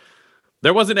 Quinny.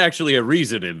 There wasn't actually a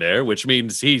reason in there, which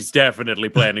means he's definitely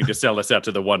planning to sell us out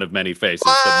to the one of many faces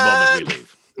the moment we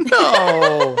leave.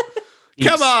 No.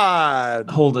 Come on.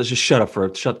 Hold on, just shut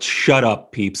up shut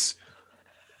up, Peeps.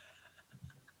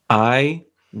 I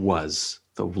was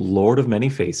the Lord of Many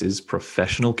Faces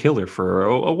professional killer for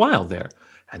a while there.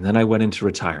 And then I went into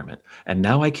retirement. And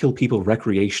now I kill people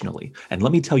recreationally. And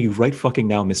let me tell you right fucking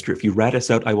now, mister, if you rat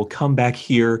us out, I will come back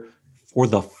here for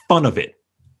the fun of it.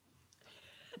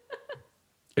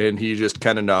 And he just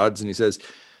kind of nods and he says,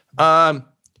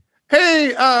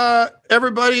 hey,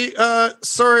 everybody,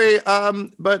 sorry,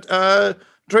 but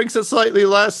drinks at slightly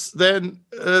less than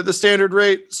the standard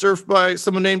rate served by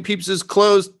someone named Peeps is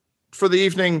closed for the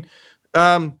evening.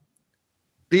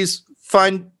 These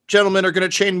fine gentlemen are going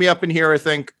to chain me up in here, I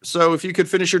think. So if you could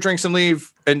finish your drinks and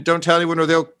leave and don't tell anyone or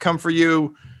they'll come for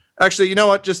you. Actually, you know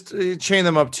what? Just chain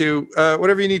them up too.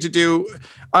 Whatever you need to do.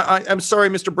 I'm sorry,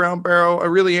 Mr. Brown Barrow. I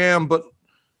really am, but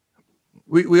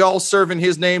we all serve in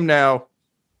his name now.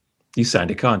 You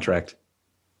signed a contract.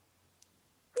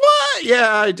 What?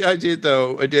 Yeah, I did,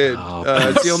 though. I did.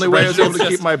 It's the only way I was able to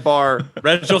keep my bar.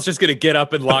 Reginald's just going to get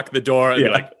up and lock the door and be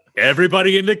like,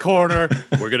 everybody in the corner.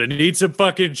 We're going to need some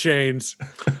fucking chains.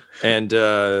 And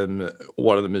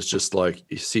one of them is just like,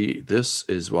 you see, this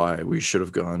is why we should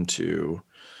have gone to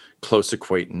close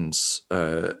acquaintance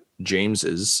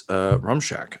James's rum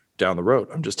shack down the road.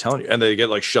 I'm just telling you. And they get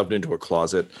like shoved into a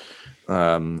closet.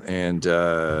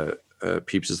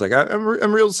 Peeps is like,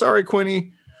 I'm real sorry,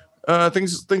 Quinny.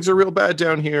 Things are real bad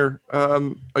down here.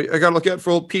 I gotta look out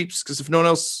for old Peeps because if no one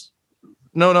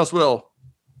else will.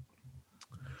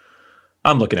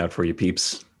 I'm looking out for you,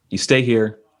 Peeps. You stay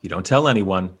here. You don't tell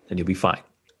anyone, and you'll be fine.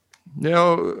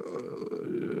 No,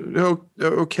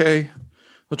 okay.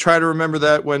 I'll try to remember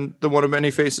that when the one of many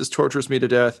faces tortures me to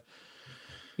death.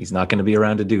 He's not going to be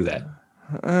around to do that.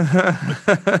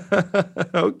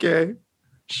 Okay,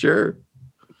 sure.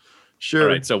 All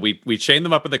right, so we chain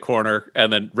them up in the corner,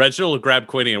 and then Reginald will grab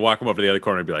Quinny and walk him over to the other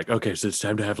corner and be like, okay, so it's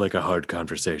time to have like a hard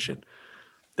conversation.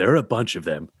 There are a bunch of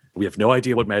them. We have no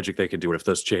idea what magic they can do or if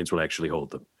those chains will actually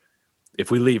hold them.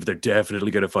 If we leave, they're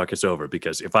definitely going to fuck us over,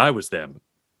 because if I was them,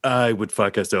 I would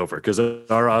fuck us over, because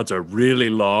our odds are really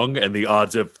long and the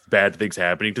odds of bad things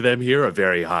happening to them here are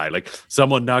very high. Like,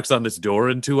 someone knocks on this door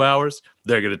in 2 hours,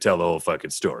 they're going to tell the whole fucking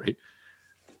story.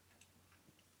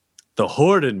 The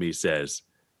horde in me says,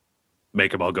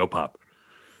 make them all go pop.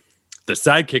 The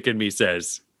sidekick in me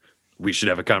says, we should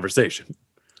have a conversation.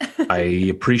 I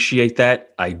appreciate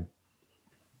that. I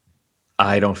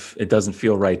don't. It doesn't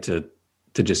feel right to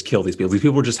just kill these people. These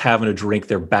people are just having a drink.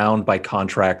 They're bound by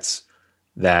contracts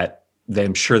that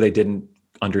I'm sure they didn't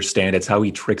understand. It's how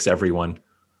he tricks everyone.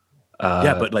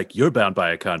 Yeah, but like, you're bound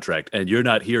by a contract and you're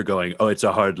not here going, oh, it's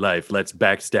a hard life, let's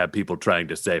backstab people trying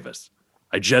to save us.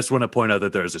 I just want to point out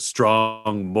that there's a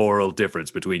strong moral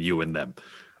difference between you and them.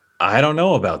 I don't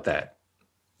know about that.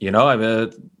 You know, I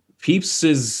mean, Peeps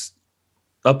is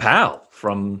a pal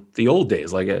from the old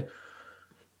days.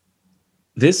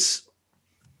 This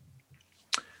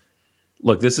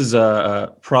is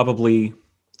probably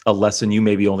a lesson you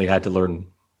maybe only had to learn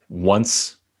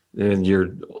once in your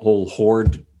whole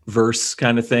horde verse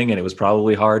kind of thing, and it was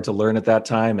probably hard to learn at that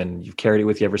time, and you've carried it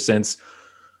with you ever since.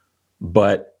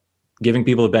 But giving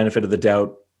people the benefit of the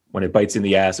doubt, when it bites in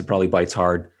the ass, it probably bites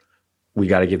hard. We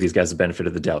got to give these guys the benefit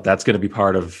of the doubt. That's going to be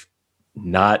part of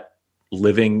not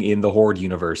living in the horde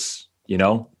universe. You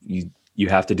know, you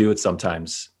have to do it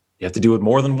sometimes. You have to do it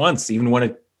more than once, even when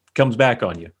it comes back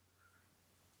on you.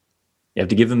 You have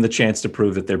to give them the chance to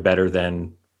prove that they're better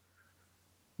than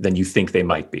you think they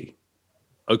might be.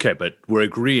 Okay, but we're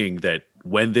agreeing that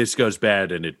when this goes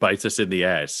bad and it bites us in the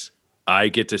ass, I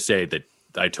get to say that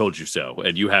I told you so,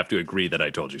 and you have to agree that I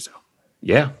told you so.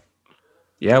 Yeah.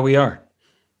 Yeah, we are.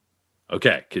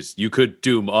 Okay, because you could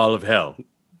doom all of hell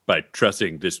by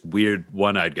trusting this weird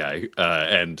one-eyed guy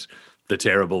and the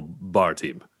terrible bar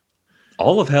team.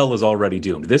 All of hell is already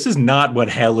doomed. This is not what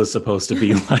hell is supposed to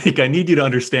be like. I need you to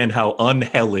understand how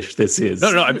unhellish this is.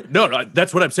 No,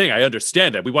 that's what I'm saying. I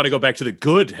understand that. We want to go back to the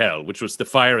good hell, which was the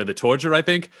fire and the torture, I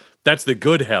think. That's the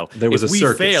good hell. There was if a we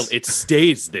circus. fail, it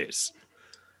stays this.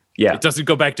 Yeah. It doesn't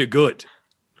go back to good.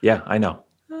 Yeah, I know.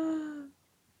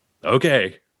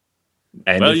 Okay.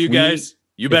 And well, you guys,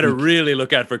 you better really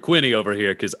look out for Quinny over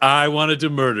here, because I wanted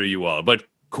to murder you all. But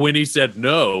Quinny said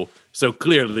no, so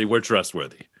clearly we're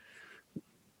trustworthy.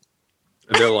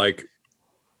 And they're like,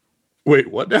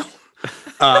 wait, what now?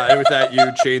 And with that,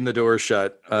 you chain the door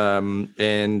shut.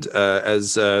 And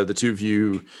as the two of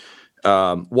you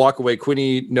walk away,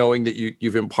 Quinny, knowing that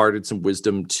you've imparted some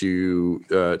wisdom to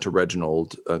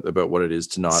Reginald about what it is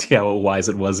to not see how wise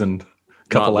it was in a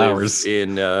couple hours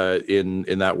in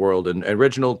that world, and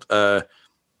Reginald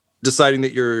deciding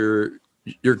that you're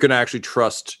going to actually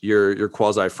trust your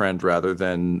quasi friend rather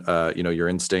than your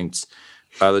instincts.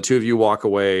 The two of you walk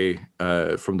away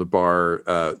from the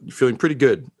bar feeling pretty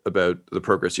good about the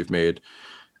progress you've made.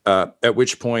 At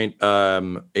which point,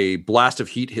 a blast of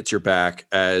heat hits your back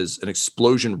as an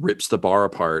explosion rips the bar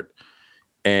apart.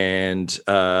 And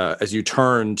as you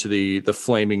turn to the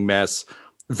flaming mess,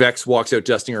 Vex walks out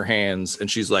dusting her hands, and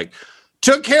she's like,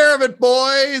 "Took care of it,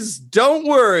 boys. Don't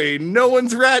worry. No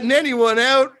one's ratting anyone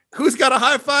out. Who's got a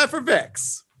high five for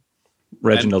Vex?"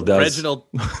 Reginald does. Reginald...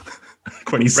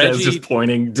 When he says, just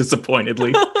pointing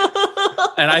disappointedly.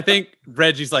 And I think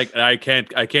Reggie's like, I can't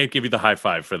give you the high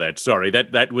five for that. Sorry,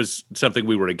 that was something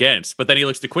we were against. But then he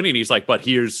looks to Quinny and he's like, but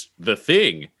here's the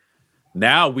thing.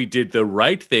 Now we did the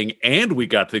right thing and we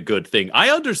got the good thing. I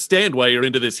understand why you're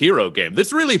into this hero game.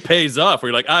 This really pays off.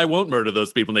 Where you're like, I won't murder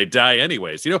those people and they die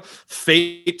anyways. You know,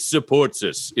 fate supports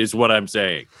us is what I'm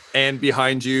saying. And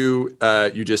behind you,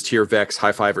 you just hear Vex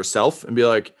high five herself and be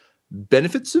like,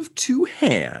 benefits of two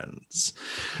hands.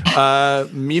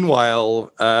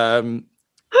 Meanwhile,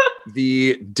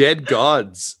 the dead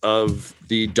gods of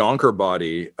the Donker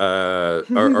body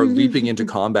are leaping into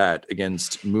combat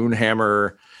against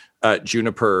Moonhammer,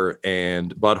 Juniper,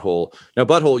 and Butthole. Now,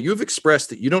 Butthole, you've expressed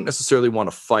that you don't necessarily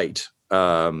want to fight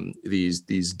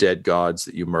these dead gods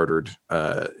that you murdered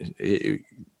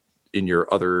in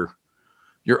your other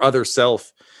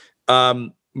self.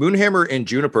 Moonhammer and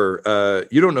Juniper,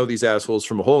 you don't know these assholes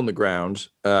from a hole in the ground,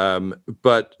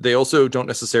 but they also don't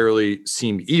necessarily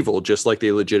seem evil, just like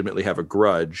they legitimately have a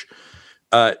grudge.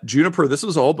 Juniper, this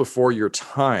was all before your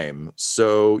time,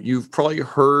 so you've probably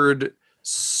heard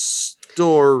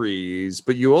stories,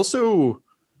 but you also...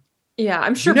 Yeah,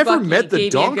 I'm sure you never Bucky met the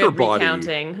gave Donker you a good body.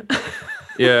 Recounting.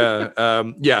 Yeah,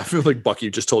 I feel like Bucky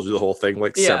just told you the whole thing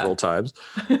several times.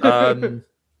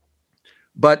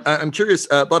 But I'm curious,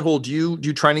 Butthole, do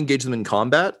you try and engage them in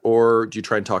combat, or do you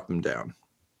try and talk them down?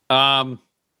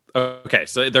 Okay,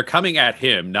 so they're coming at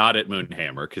him, not at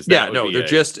Moonhammer, because they're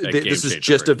just this is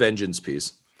just a vengeance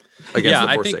piece against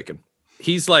the Forsaken.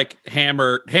 He's like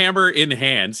hammer in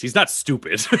hands. He's not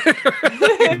stupid.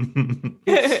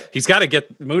 He's got to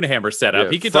get Moonhammer set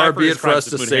up. He could far be it for us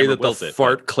to say that the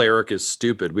fart cleric is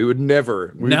stupid. We would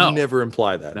never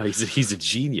imply that. No, he's a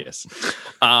genius.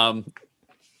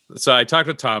 So I talked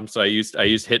with Tom. So I used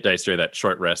hit dice during that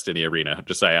short rest in the arena.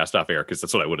 Just I asked off air because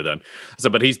that's what I would have done.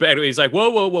 So, but he's like,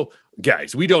 whoa,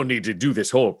 guys, we don't need to do this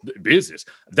whole business.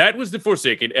 That was the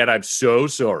Forsaken, and I'm so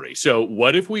sorry. So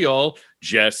what if we all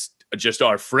just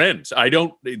are friends?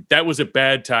 That was a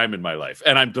bad time in my life,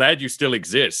 and I'm glad you still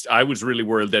exist. I was really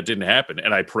worried that didn't happen,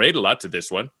 and I prayed a lot to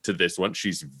this one.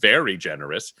 She's very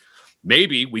generous.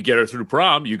 Maybe we get her through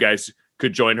prom. You guys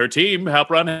could join her team, help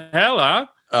run hell, huh?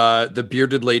 The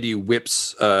bearded lady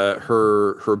whips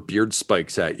her beard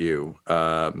spikes at you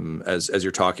as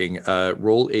you're talking.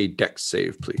 Roll a dex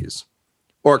save, please,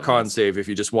 or a con save if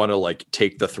you just want to like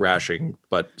take the thrashing,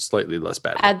 but slightly less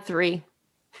bad. Add 3.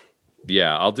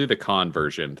 Yeah, I'll do the con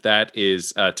version. That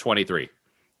is 23.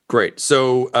 Great.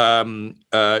 So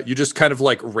you just kind of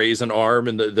like raise an arm,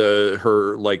 and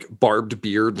her like barbed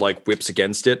beard like whips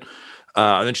against it,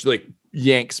 and then she like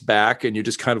yanks back, and you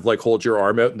just kind of like hold your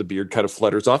arm out, and the beard kind of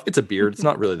flutters off. It's a beard. It's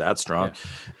not really that strong.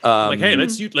 Like, hey,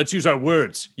 let's use our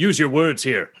words. Use your words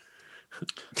here.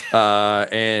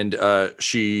 And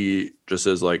she just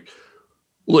says like,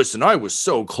 listen, I was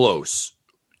so close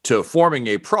to forming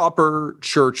a proper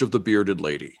Church of the Bearded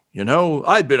Lady. You know,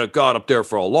 I'd been a god up there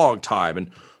for a long time,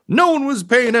 and no one was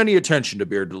paying any attention to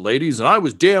bearded ladies, and I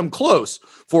was damn close,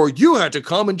 for you had to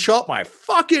come and chop my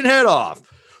fucking head off.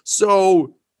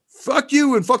 So fuck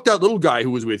you and fuck that little guy who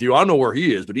was with you. I don't know where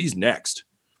he is, but he's next.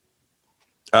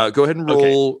 Go ahead and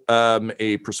roll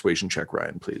a persuasion check,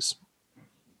 Ryan, please.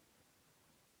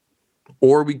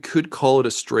 Or we could call it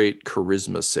a straight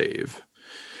charisma save.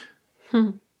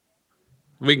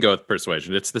 We can go with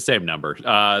persuasion. It's the same number.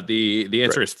 The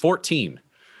answer is 14.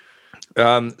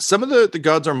 Some of the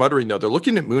gods are muttering, though. They're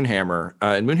looking at Moonhammer,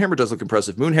 and Moonhammer does look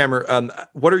impressive. Moonhammer,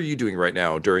 what are you doing right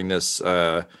now during this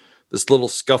this little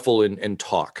scuffle and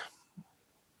talk?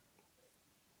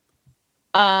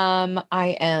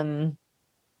 I am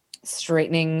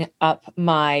straightening up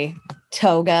my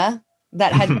toga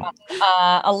that had gotten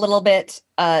a little bit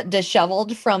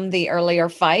disheveled from the earlier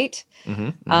fight.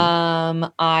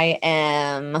 I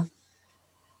am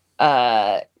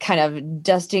kind of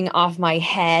dusting off my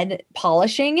head,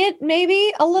 polishing it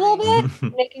maybe a little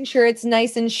bit, making sure it's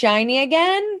nice and shiny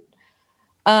again.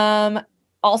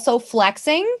 Also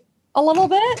flexing a little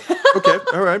bit. Okay,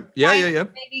 all right. Yeah.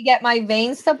 Maybe get my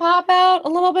veins to pop out a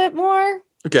little bit more.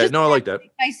 Okay, I like that.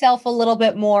 Make myself a little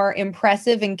bit more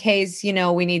impressive in case,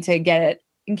 we need to get it,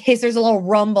 in case there's a little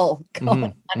rumble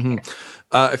going on here.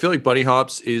 I feel like Bunny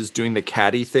Hops is doing the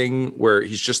caddy thing where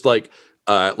he's just like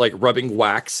rubbing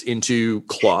wax into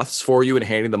cloths for you and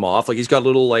handing them off. Like he's got a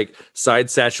little like side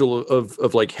satchel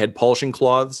of like head polishing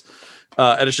cloths.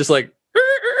 And it's just like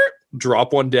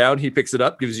drop one down, he picks it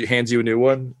up, hands you a new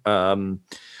one.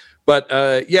 But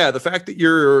the fact that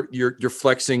you're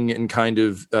flexing and kind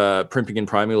of primping and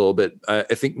priming a little bit, I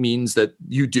think means that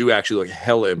you do actually look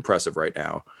hella impressive right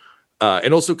now.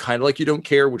 And also kind of like you don't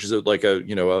care, which is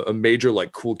a major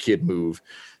like cool kid move.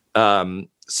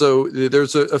 So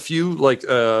there's a few like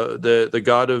the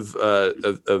god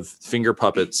of finger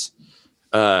puppets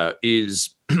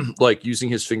is like using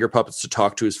his finger puppets to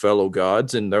talk to his fellow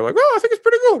gods, and they're like, "Oh, I think it's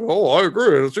pretty good. Oh, I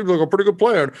agree. It seems like a pretty good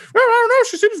plan. Well, I don't know.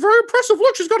 She seems very impressive.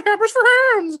 Look, she's got hammers for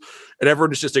hands." And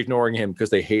everyone is just ignoring him because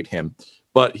they hate him.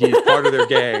 But he's part of their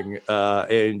gang,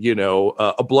 and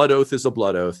a blood oath is a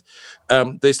blood oath.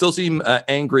 They still seem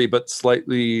angry, but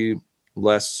slightly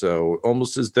less so,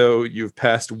 almost as though you've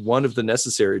passed one of the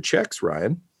necessary checks,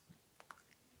 Ryan.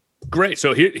 Great.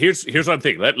 So here's what I'm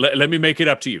thinking. Let me make it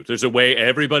up to you. There's a way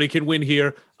everybody can win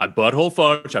here. On Butthole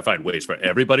Forge, I find ways for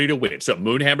everybody to win. So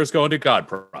Moonhammer's going to God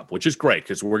Prom, which is great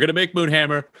because we're going to make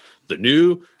Moonhammer the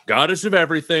new goddess of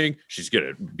everything. She's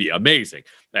going to be amazing.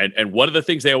 And one of the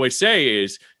things they always say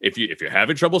is if you're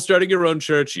having trouble starting your own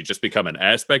church, you just become an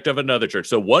aspect of another church.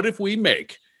 So what if we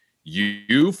make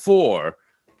you for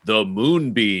the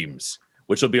Moonbeams,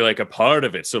 which will be like a part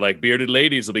of it. So like bearded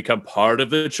ladies will become part of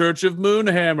the Church of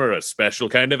Moonhammer, a special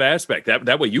kind of aspect.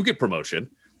 That way you get promotion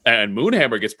and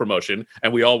Moonhammer gets promotion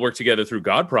and we all work together through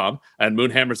God Prom and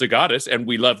Moonhammer's a goddess and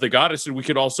we love the goddess and we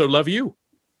can also love you.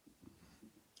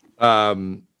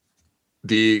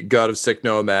 The god of sick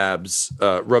gnome abs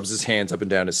rubs his hands up and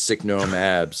down his sick gnome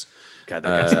abs. God,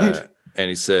 and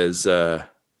he says,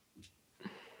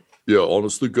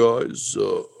 honestly, guys,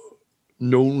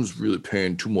 no one was really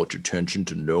paying too much attention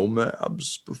to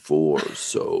nomads before,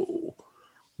 so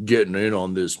getting in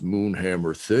on this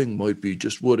Moonhammer thing might be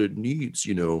just what it needs,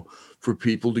 for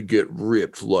people to get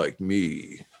ripped like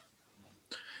me.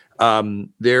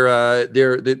 There's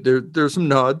some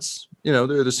nods.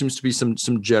 There seems to be some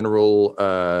general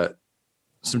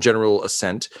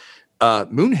assent.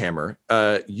 Moonhammer,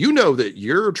 that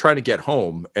you're trying to get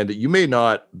home and that you may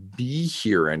not be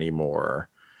here anymore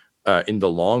in the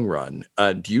long run.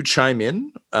 Do you chime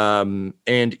in?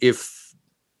 And if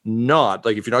not,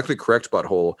 if you're not going to correct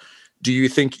Butthole, do you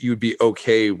think you'd be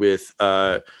okay with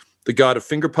the god of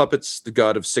finger puppets, the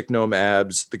god of sick gnome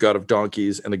abs, the god of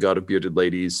donkeys, and the god of bearded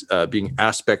ladies being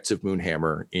aspects of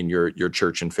Moonhammer in your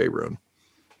church in Faerun?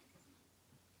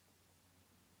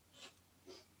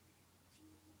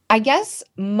 I guess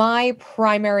my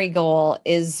primary goal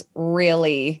is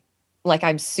really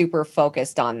I'm super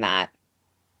focused on that.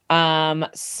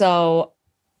 So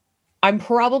I'm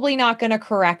probably not going to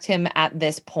correct him at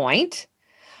this point.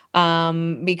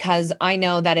 Because I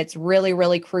know that it's really,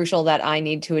 really crucial that I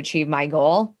need to achieve my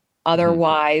goal.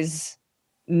 Otherwise,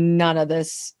 none of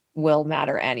this will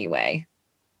matter anyway.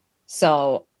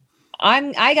 So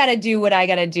I got to do what I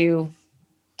got to do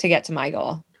to get to my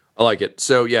goal. I like it.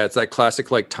 So yeah, it's that classic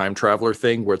time traveler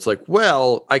thing where it's I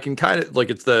can kind of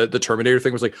it's the Terminator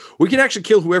thing was we can actually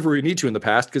kill whoever we need to in the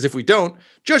past, because if we don't,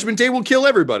 Judgment Day will kill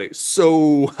everybody.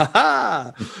 So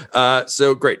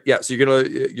so great. Yeah, so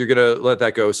you're gonna let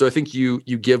that go. So I think you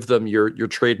give them your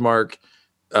trademark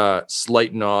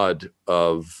slight nod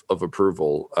of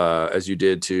approval as you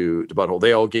did to Butthole.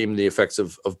 They all gain the effects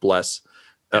of bless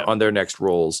on their next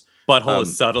rolls. Butthole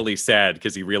is subtly sad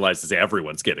because he realizes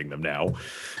everyone's getting them now.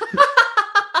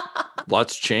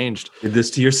 Lots changed. Did this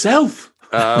to yourself.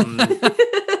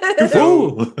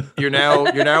 So you're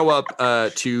now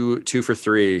up 2 for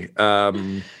 3.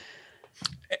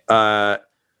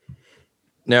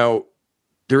 Now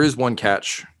there is one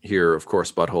catch here, of course,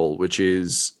 Butthole, which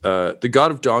is the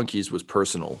god of donkeys was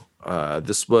personal.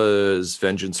 This was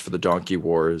vengeance for the donkey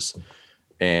wars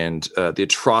and the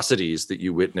atrocities that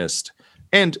you witnessed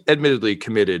and admittedly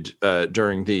committed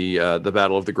during the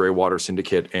Battle of the Greywater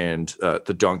Syndicate and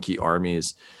the donkey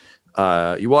armies.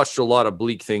 You watched a lot of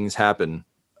bleak things happen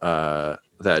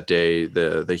that day.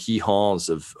 The hee-haws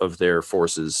of their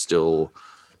forces still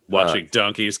watching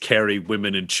donkeys carry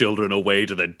women and children away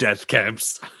to the death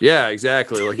camps. Yeah,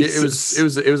 exactly. It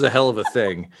was a hell of a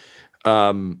thing.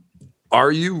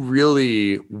 Are you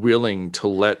really willing to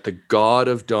let the god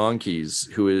of donkeys,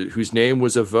 whose name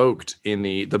was evoked in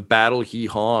the battle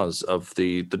hee-haws of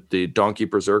the donkey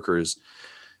berserkers,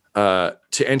 to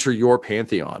enter your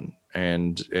pantheon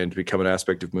and become an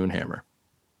aspect of Moonhammer?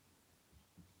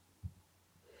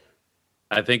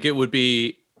 I think it would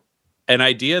be an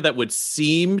idea that would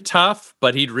seem tough,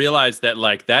 but he'd realize that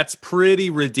that's pretty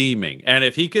redeeming. And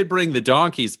if he could bring the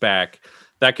donkeys back,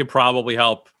 that could probably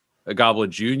help a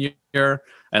Goblin Jr.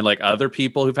 and other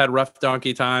people who've had rough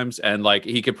donkey times, and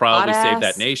he could probably save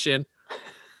that nation.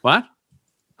 What?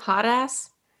 Hot ass?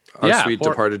 Our sweet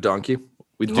departed donkey.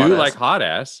 We do like hot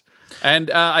ass. And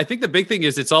I think the big thing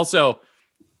is it's also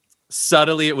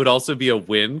subtly, it would also be a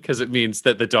win because it means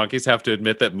that the donkeys have to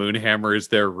admit that Moonhammer is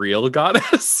their real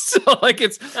goddess. So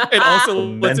it also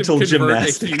mental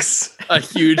gymnastics, a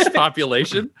huge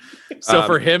population. So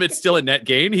for him, it's still a net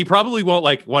gain. He probably won't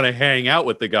want to hang out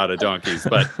with the god of donkeys,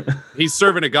 but he's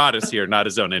serving a goddess here, not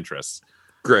his own interests.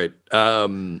 Great.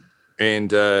 So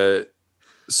I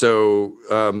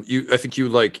think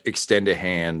you extend a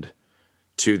hand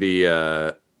to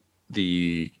the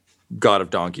god of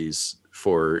donkeys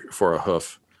for a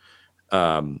hoof.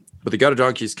 But the god of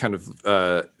donkeys kind of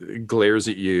glares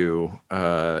at you,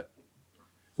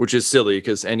 which is silly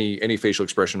because any facial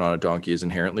expression on a donkey is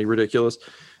inherently ridiculous.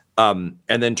 And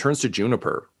then turns to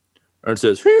Juniper and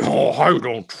says, "Oh, I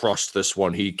don't trust this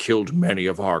one. He killed many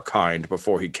of our kind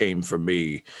before he came for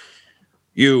me.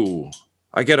 I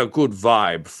get a good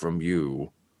vibe from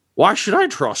you. Why should I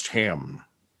trust him?"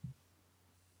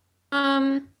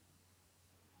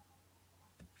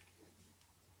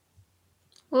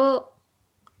 Well,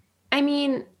 I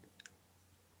mean,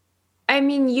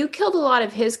 you killed a lot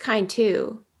of his kind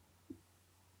too.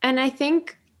 And I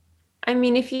think,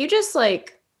 if you just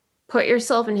put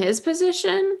yourself in his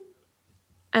position,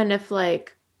 and if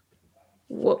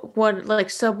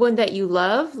what someone that you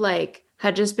love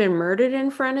had just been murdered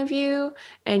in front of you,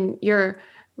 and you're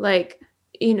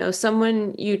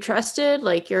someone you trusted,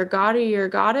 your god or your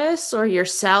goddess or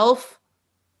yourself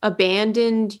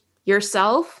abandoned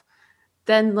yourself,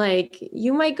 then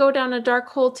you might go down a dark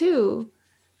hole too.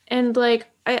 And I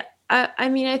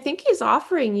think he's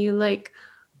offering you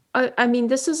I mean,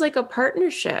 this is like a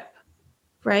partnership,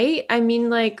 right? I mean,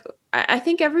 like, I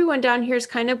think everyone down here's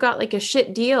kind of got like a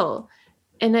shit deal.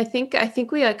 And I think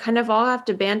we kind of all have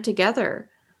to band together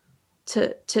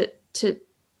to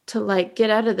like get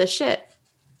out of the shit.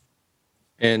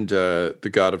 And the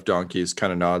god of donkeys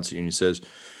kind of nods at you and he says,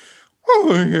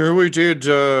 "Oh, here we did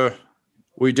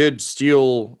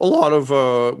steal a lot of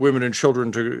women and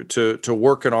children to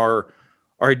work in our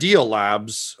ideal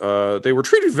labs. They were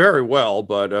treated very well,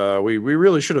 but we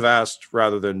really should have asked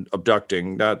rather than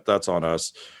abducting. That's on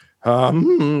us. I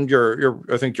think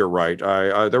you're right.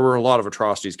 There were a lot of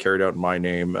atrocities carried out in my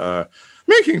name.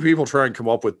 Making people try and come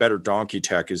up with better donkey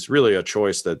tech is really a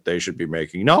choice that they should be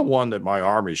making, not one that my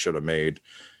army should have made.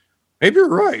 Maybe you're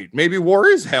right. Maybe war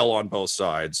is hell on both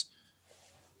sides.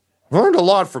 I've learned a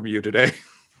lot from you today."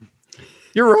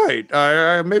 You're right.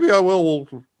 Maybe I will.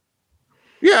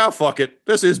 Yeah, fuck it.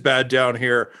 This is bad down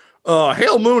here.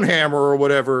 Hail Moonhammer or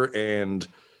whatever. And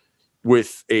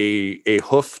with a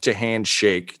hoof to hand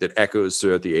shake that echoes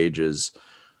throughout the ages,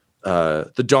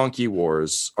 the donkey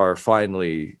wars are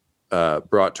finally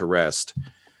brought to rest.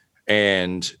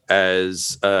 And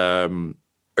as a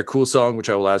cool song, which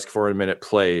I will ask for in a minute,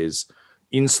 plays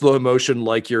in slow motion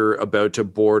like you're about to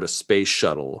board a space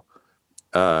shuttle,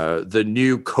 the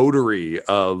new coterie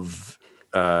of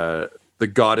the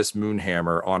goddess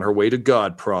Moonhammer on her way to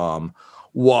God Prom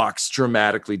walks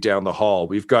dramatically down the hall.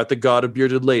 We've got the god of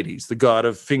bearded ladies, the god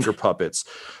of finger puppets,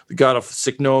 the god of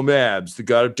sick no mabs, the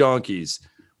god of donkeys.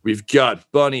 We've got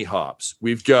bunny hops.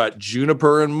 We've got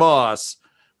juniper and moss.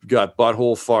 We've got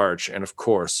butthole farch. And of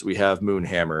course, we have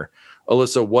Moonhammer.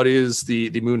 Alyssa, what is the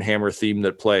Moonhammer theme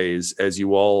that plays as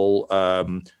you all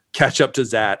catch up to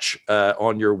Zach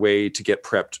on your way to get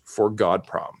prepped for God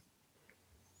Prom?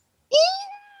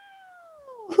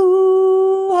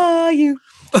 Who are you?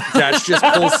 Zach just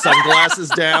pulls sunglasses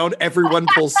down. Everyone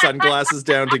pulls sunglasses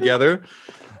down together.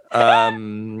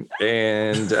 And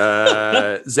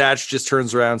Zach just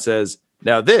turns around and says,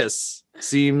 "Now this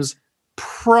seems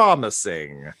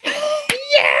promising."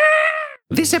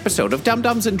 This episode of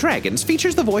Dum-Dums and Dragons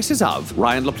features the voices of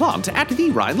Ryan LaPlante at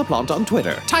the Ryan LaPlante on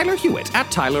Twitter, Tyler Hewitt at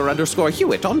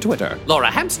Tyler_Hewitt on Twitter, Laura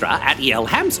Hamstra at EL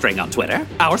Hamstring on Twitter,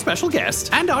 our special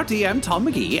guest, and our DM Tom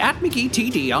McGee at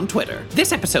McGeeTD on Twitter.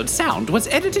 This episode's sound was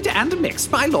edited and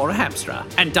mixed by Laura Hamstra,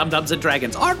 and Dum-Dums and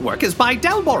Dragons artwork is by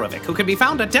Del Borovic, who can be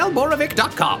found at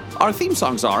delborovic.com. Our theme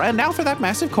songs are And Now for That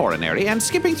Massive Coronary and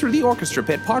Skipping Through the Orchestra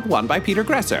Pit Part 1 by Peter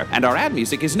Gresser, and our ad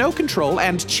music is No Control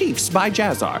and Chiefs by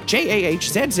Jazzar, JAHZZAR,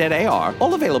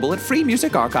 all available at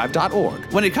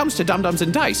freemusicarchive.org. When it comes to Dum-Dums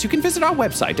and Dice, you can visit our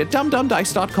website at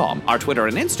dumdumdice.com. Our Twitter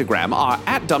and Instagram are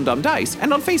at dumdumdice,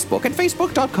 and on Facebook at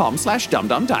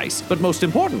facebook.com/dumdumdice. But most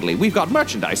importantly, we've got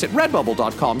merchandise at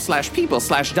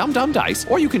redbubble.com/people/dumdumdice,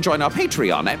 or you can join our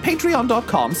Patreon at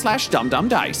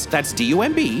patreon.com/dumdumdice. That's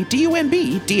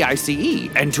DUMBDUMBDICE.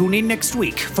 And tune in next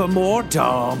week for more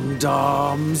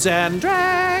Dum-Dums and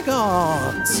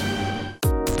Dragons.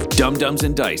 Dum-Dums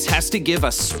and Dice has to give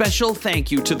a special thank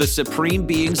you to the supreme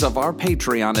beings of our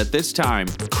Patreon at this time: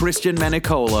 Christian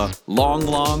Menicola, Long,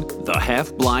 the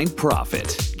Half-Blind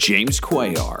Prophet, James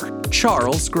Cuellar,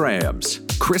 Charles Grams,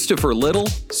 Christopher Little,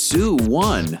 Sue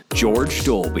One, George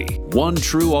Dolby, One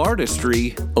True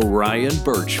Artistry, Orion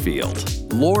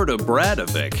Birchfield, Lord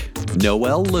Abradovic,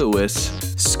 Noel Lewis,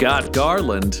 Scott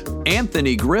Garland,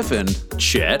 Anthony Griffin,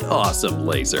 Chet Awesome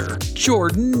Laser,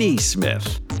 Jordan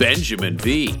Neesmith, Benjamin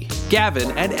V, Gavin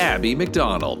and Abby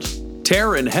McDonald,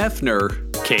 Taryn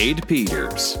Hefner, Cade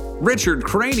Peters, Richard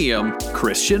Cranium,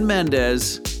 Christian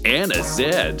Mendez, Anna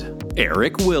Zed,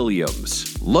 Eric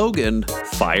Williams, Logan,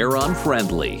 Fire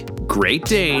Unfriendly, Great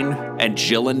Dane, and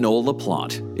Jill and Noel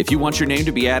LaPlante. If you want your name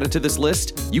to be added to this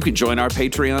list, you can join our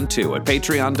Patreon too at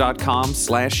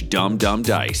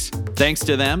patreon.com/dumdumdice. Thanks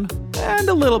to them, and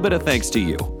a little bit of thanks to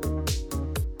you.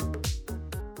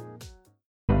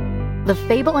 The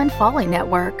Fable and Folly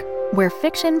Network, where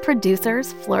fiction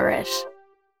producers flourish.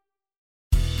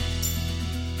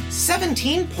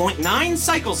 17.9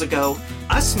 cycles ago,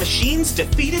 us machines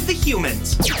defeated the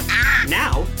humans.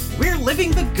 Now, we're living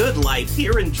the good life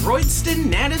here in Droidston,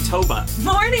 Manitoba.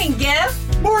 Morning, Gif!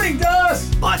 Morning,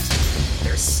 Dust! But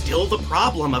there's still the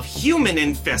problem of human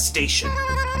infestation.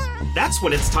 That's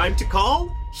what it's time to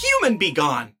call Human Be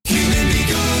Gone. Human Be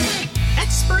Gone!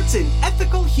 Experts in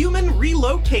ethical human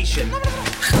relocation.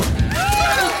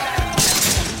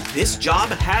 This job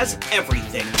has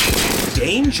everything.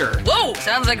 Danger. Whoa,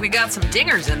 sounds like we got some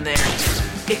dingers in there.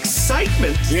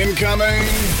 Excitement. Incoming.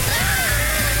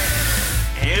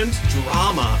 And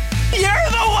drama. You're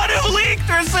the one who leaked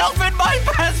herself in my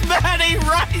basmati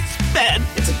rice bed.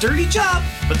 It's a dirty job,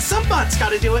 but somebody's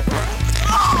gotta do it.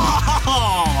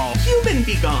 Oh! Human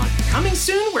Be Gone, coming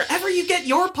soon wherever you get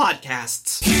your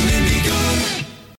podcasts.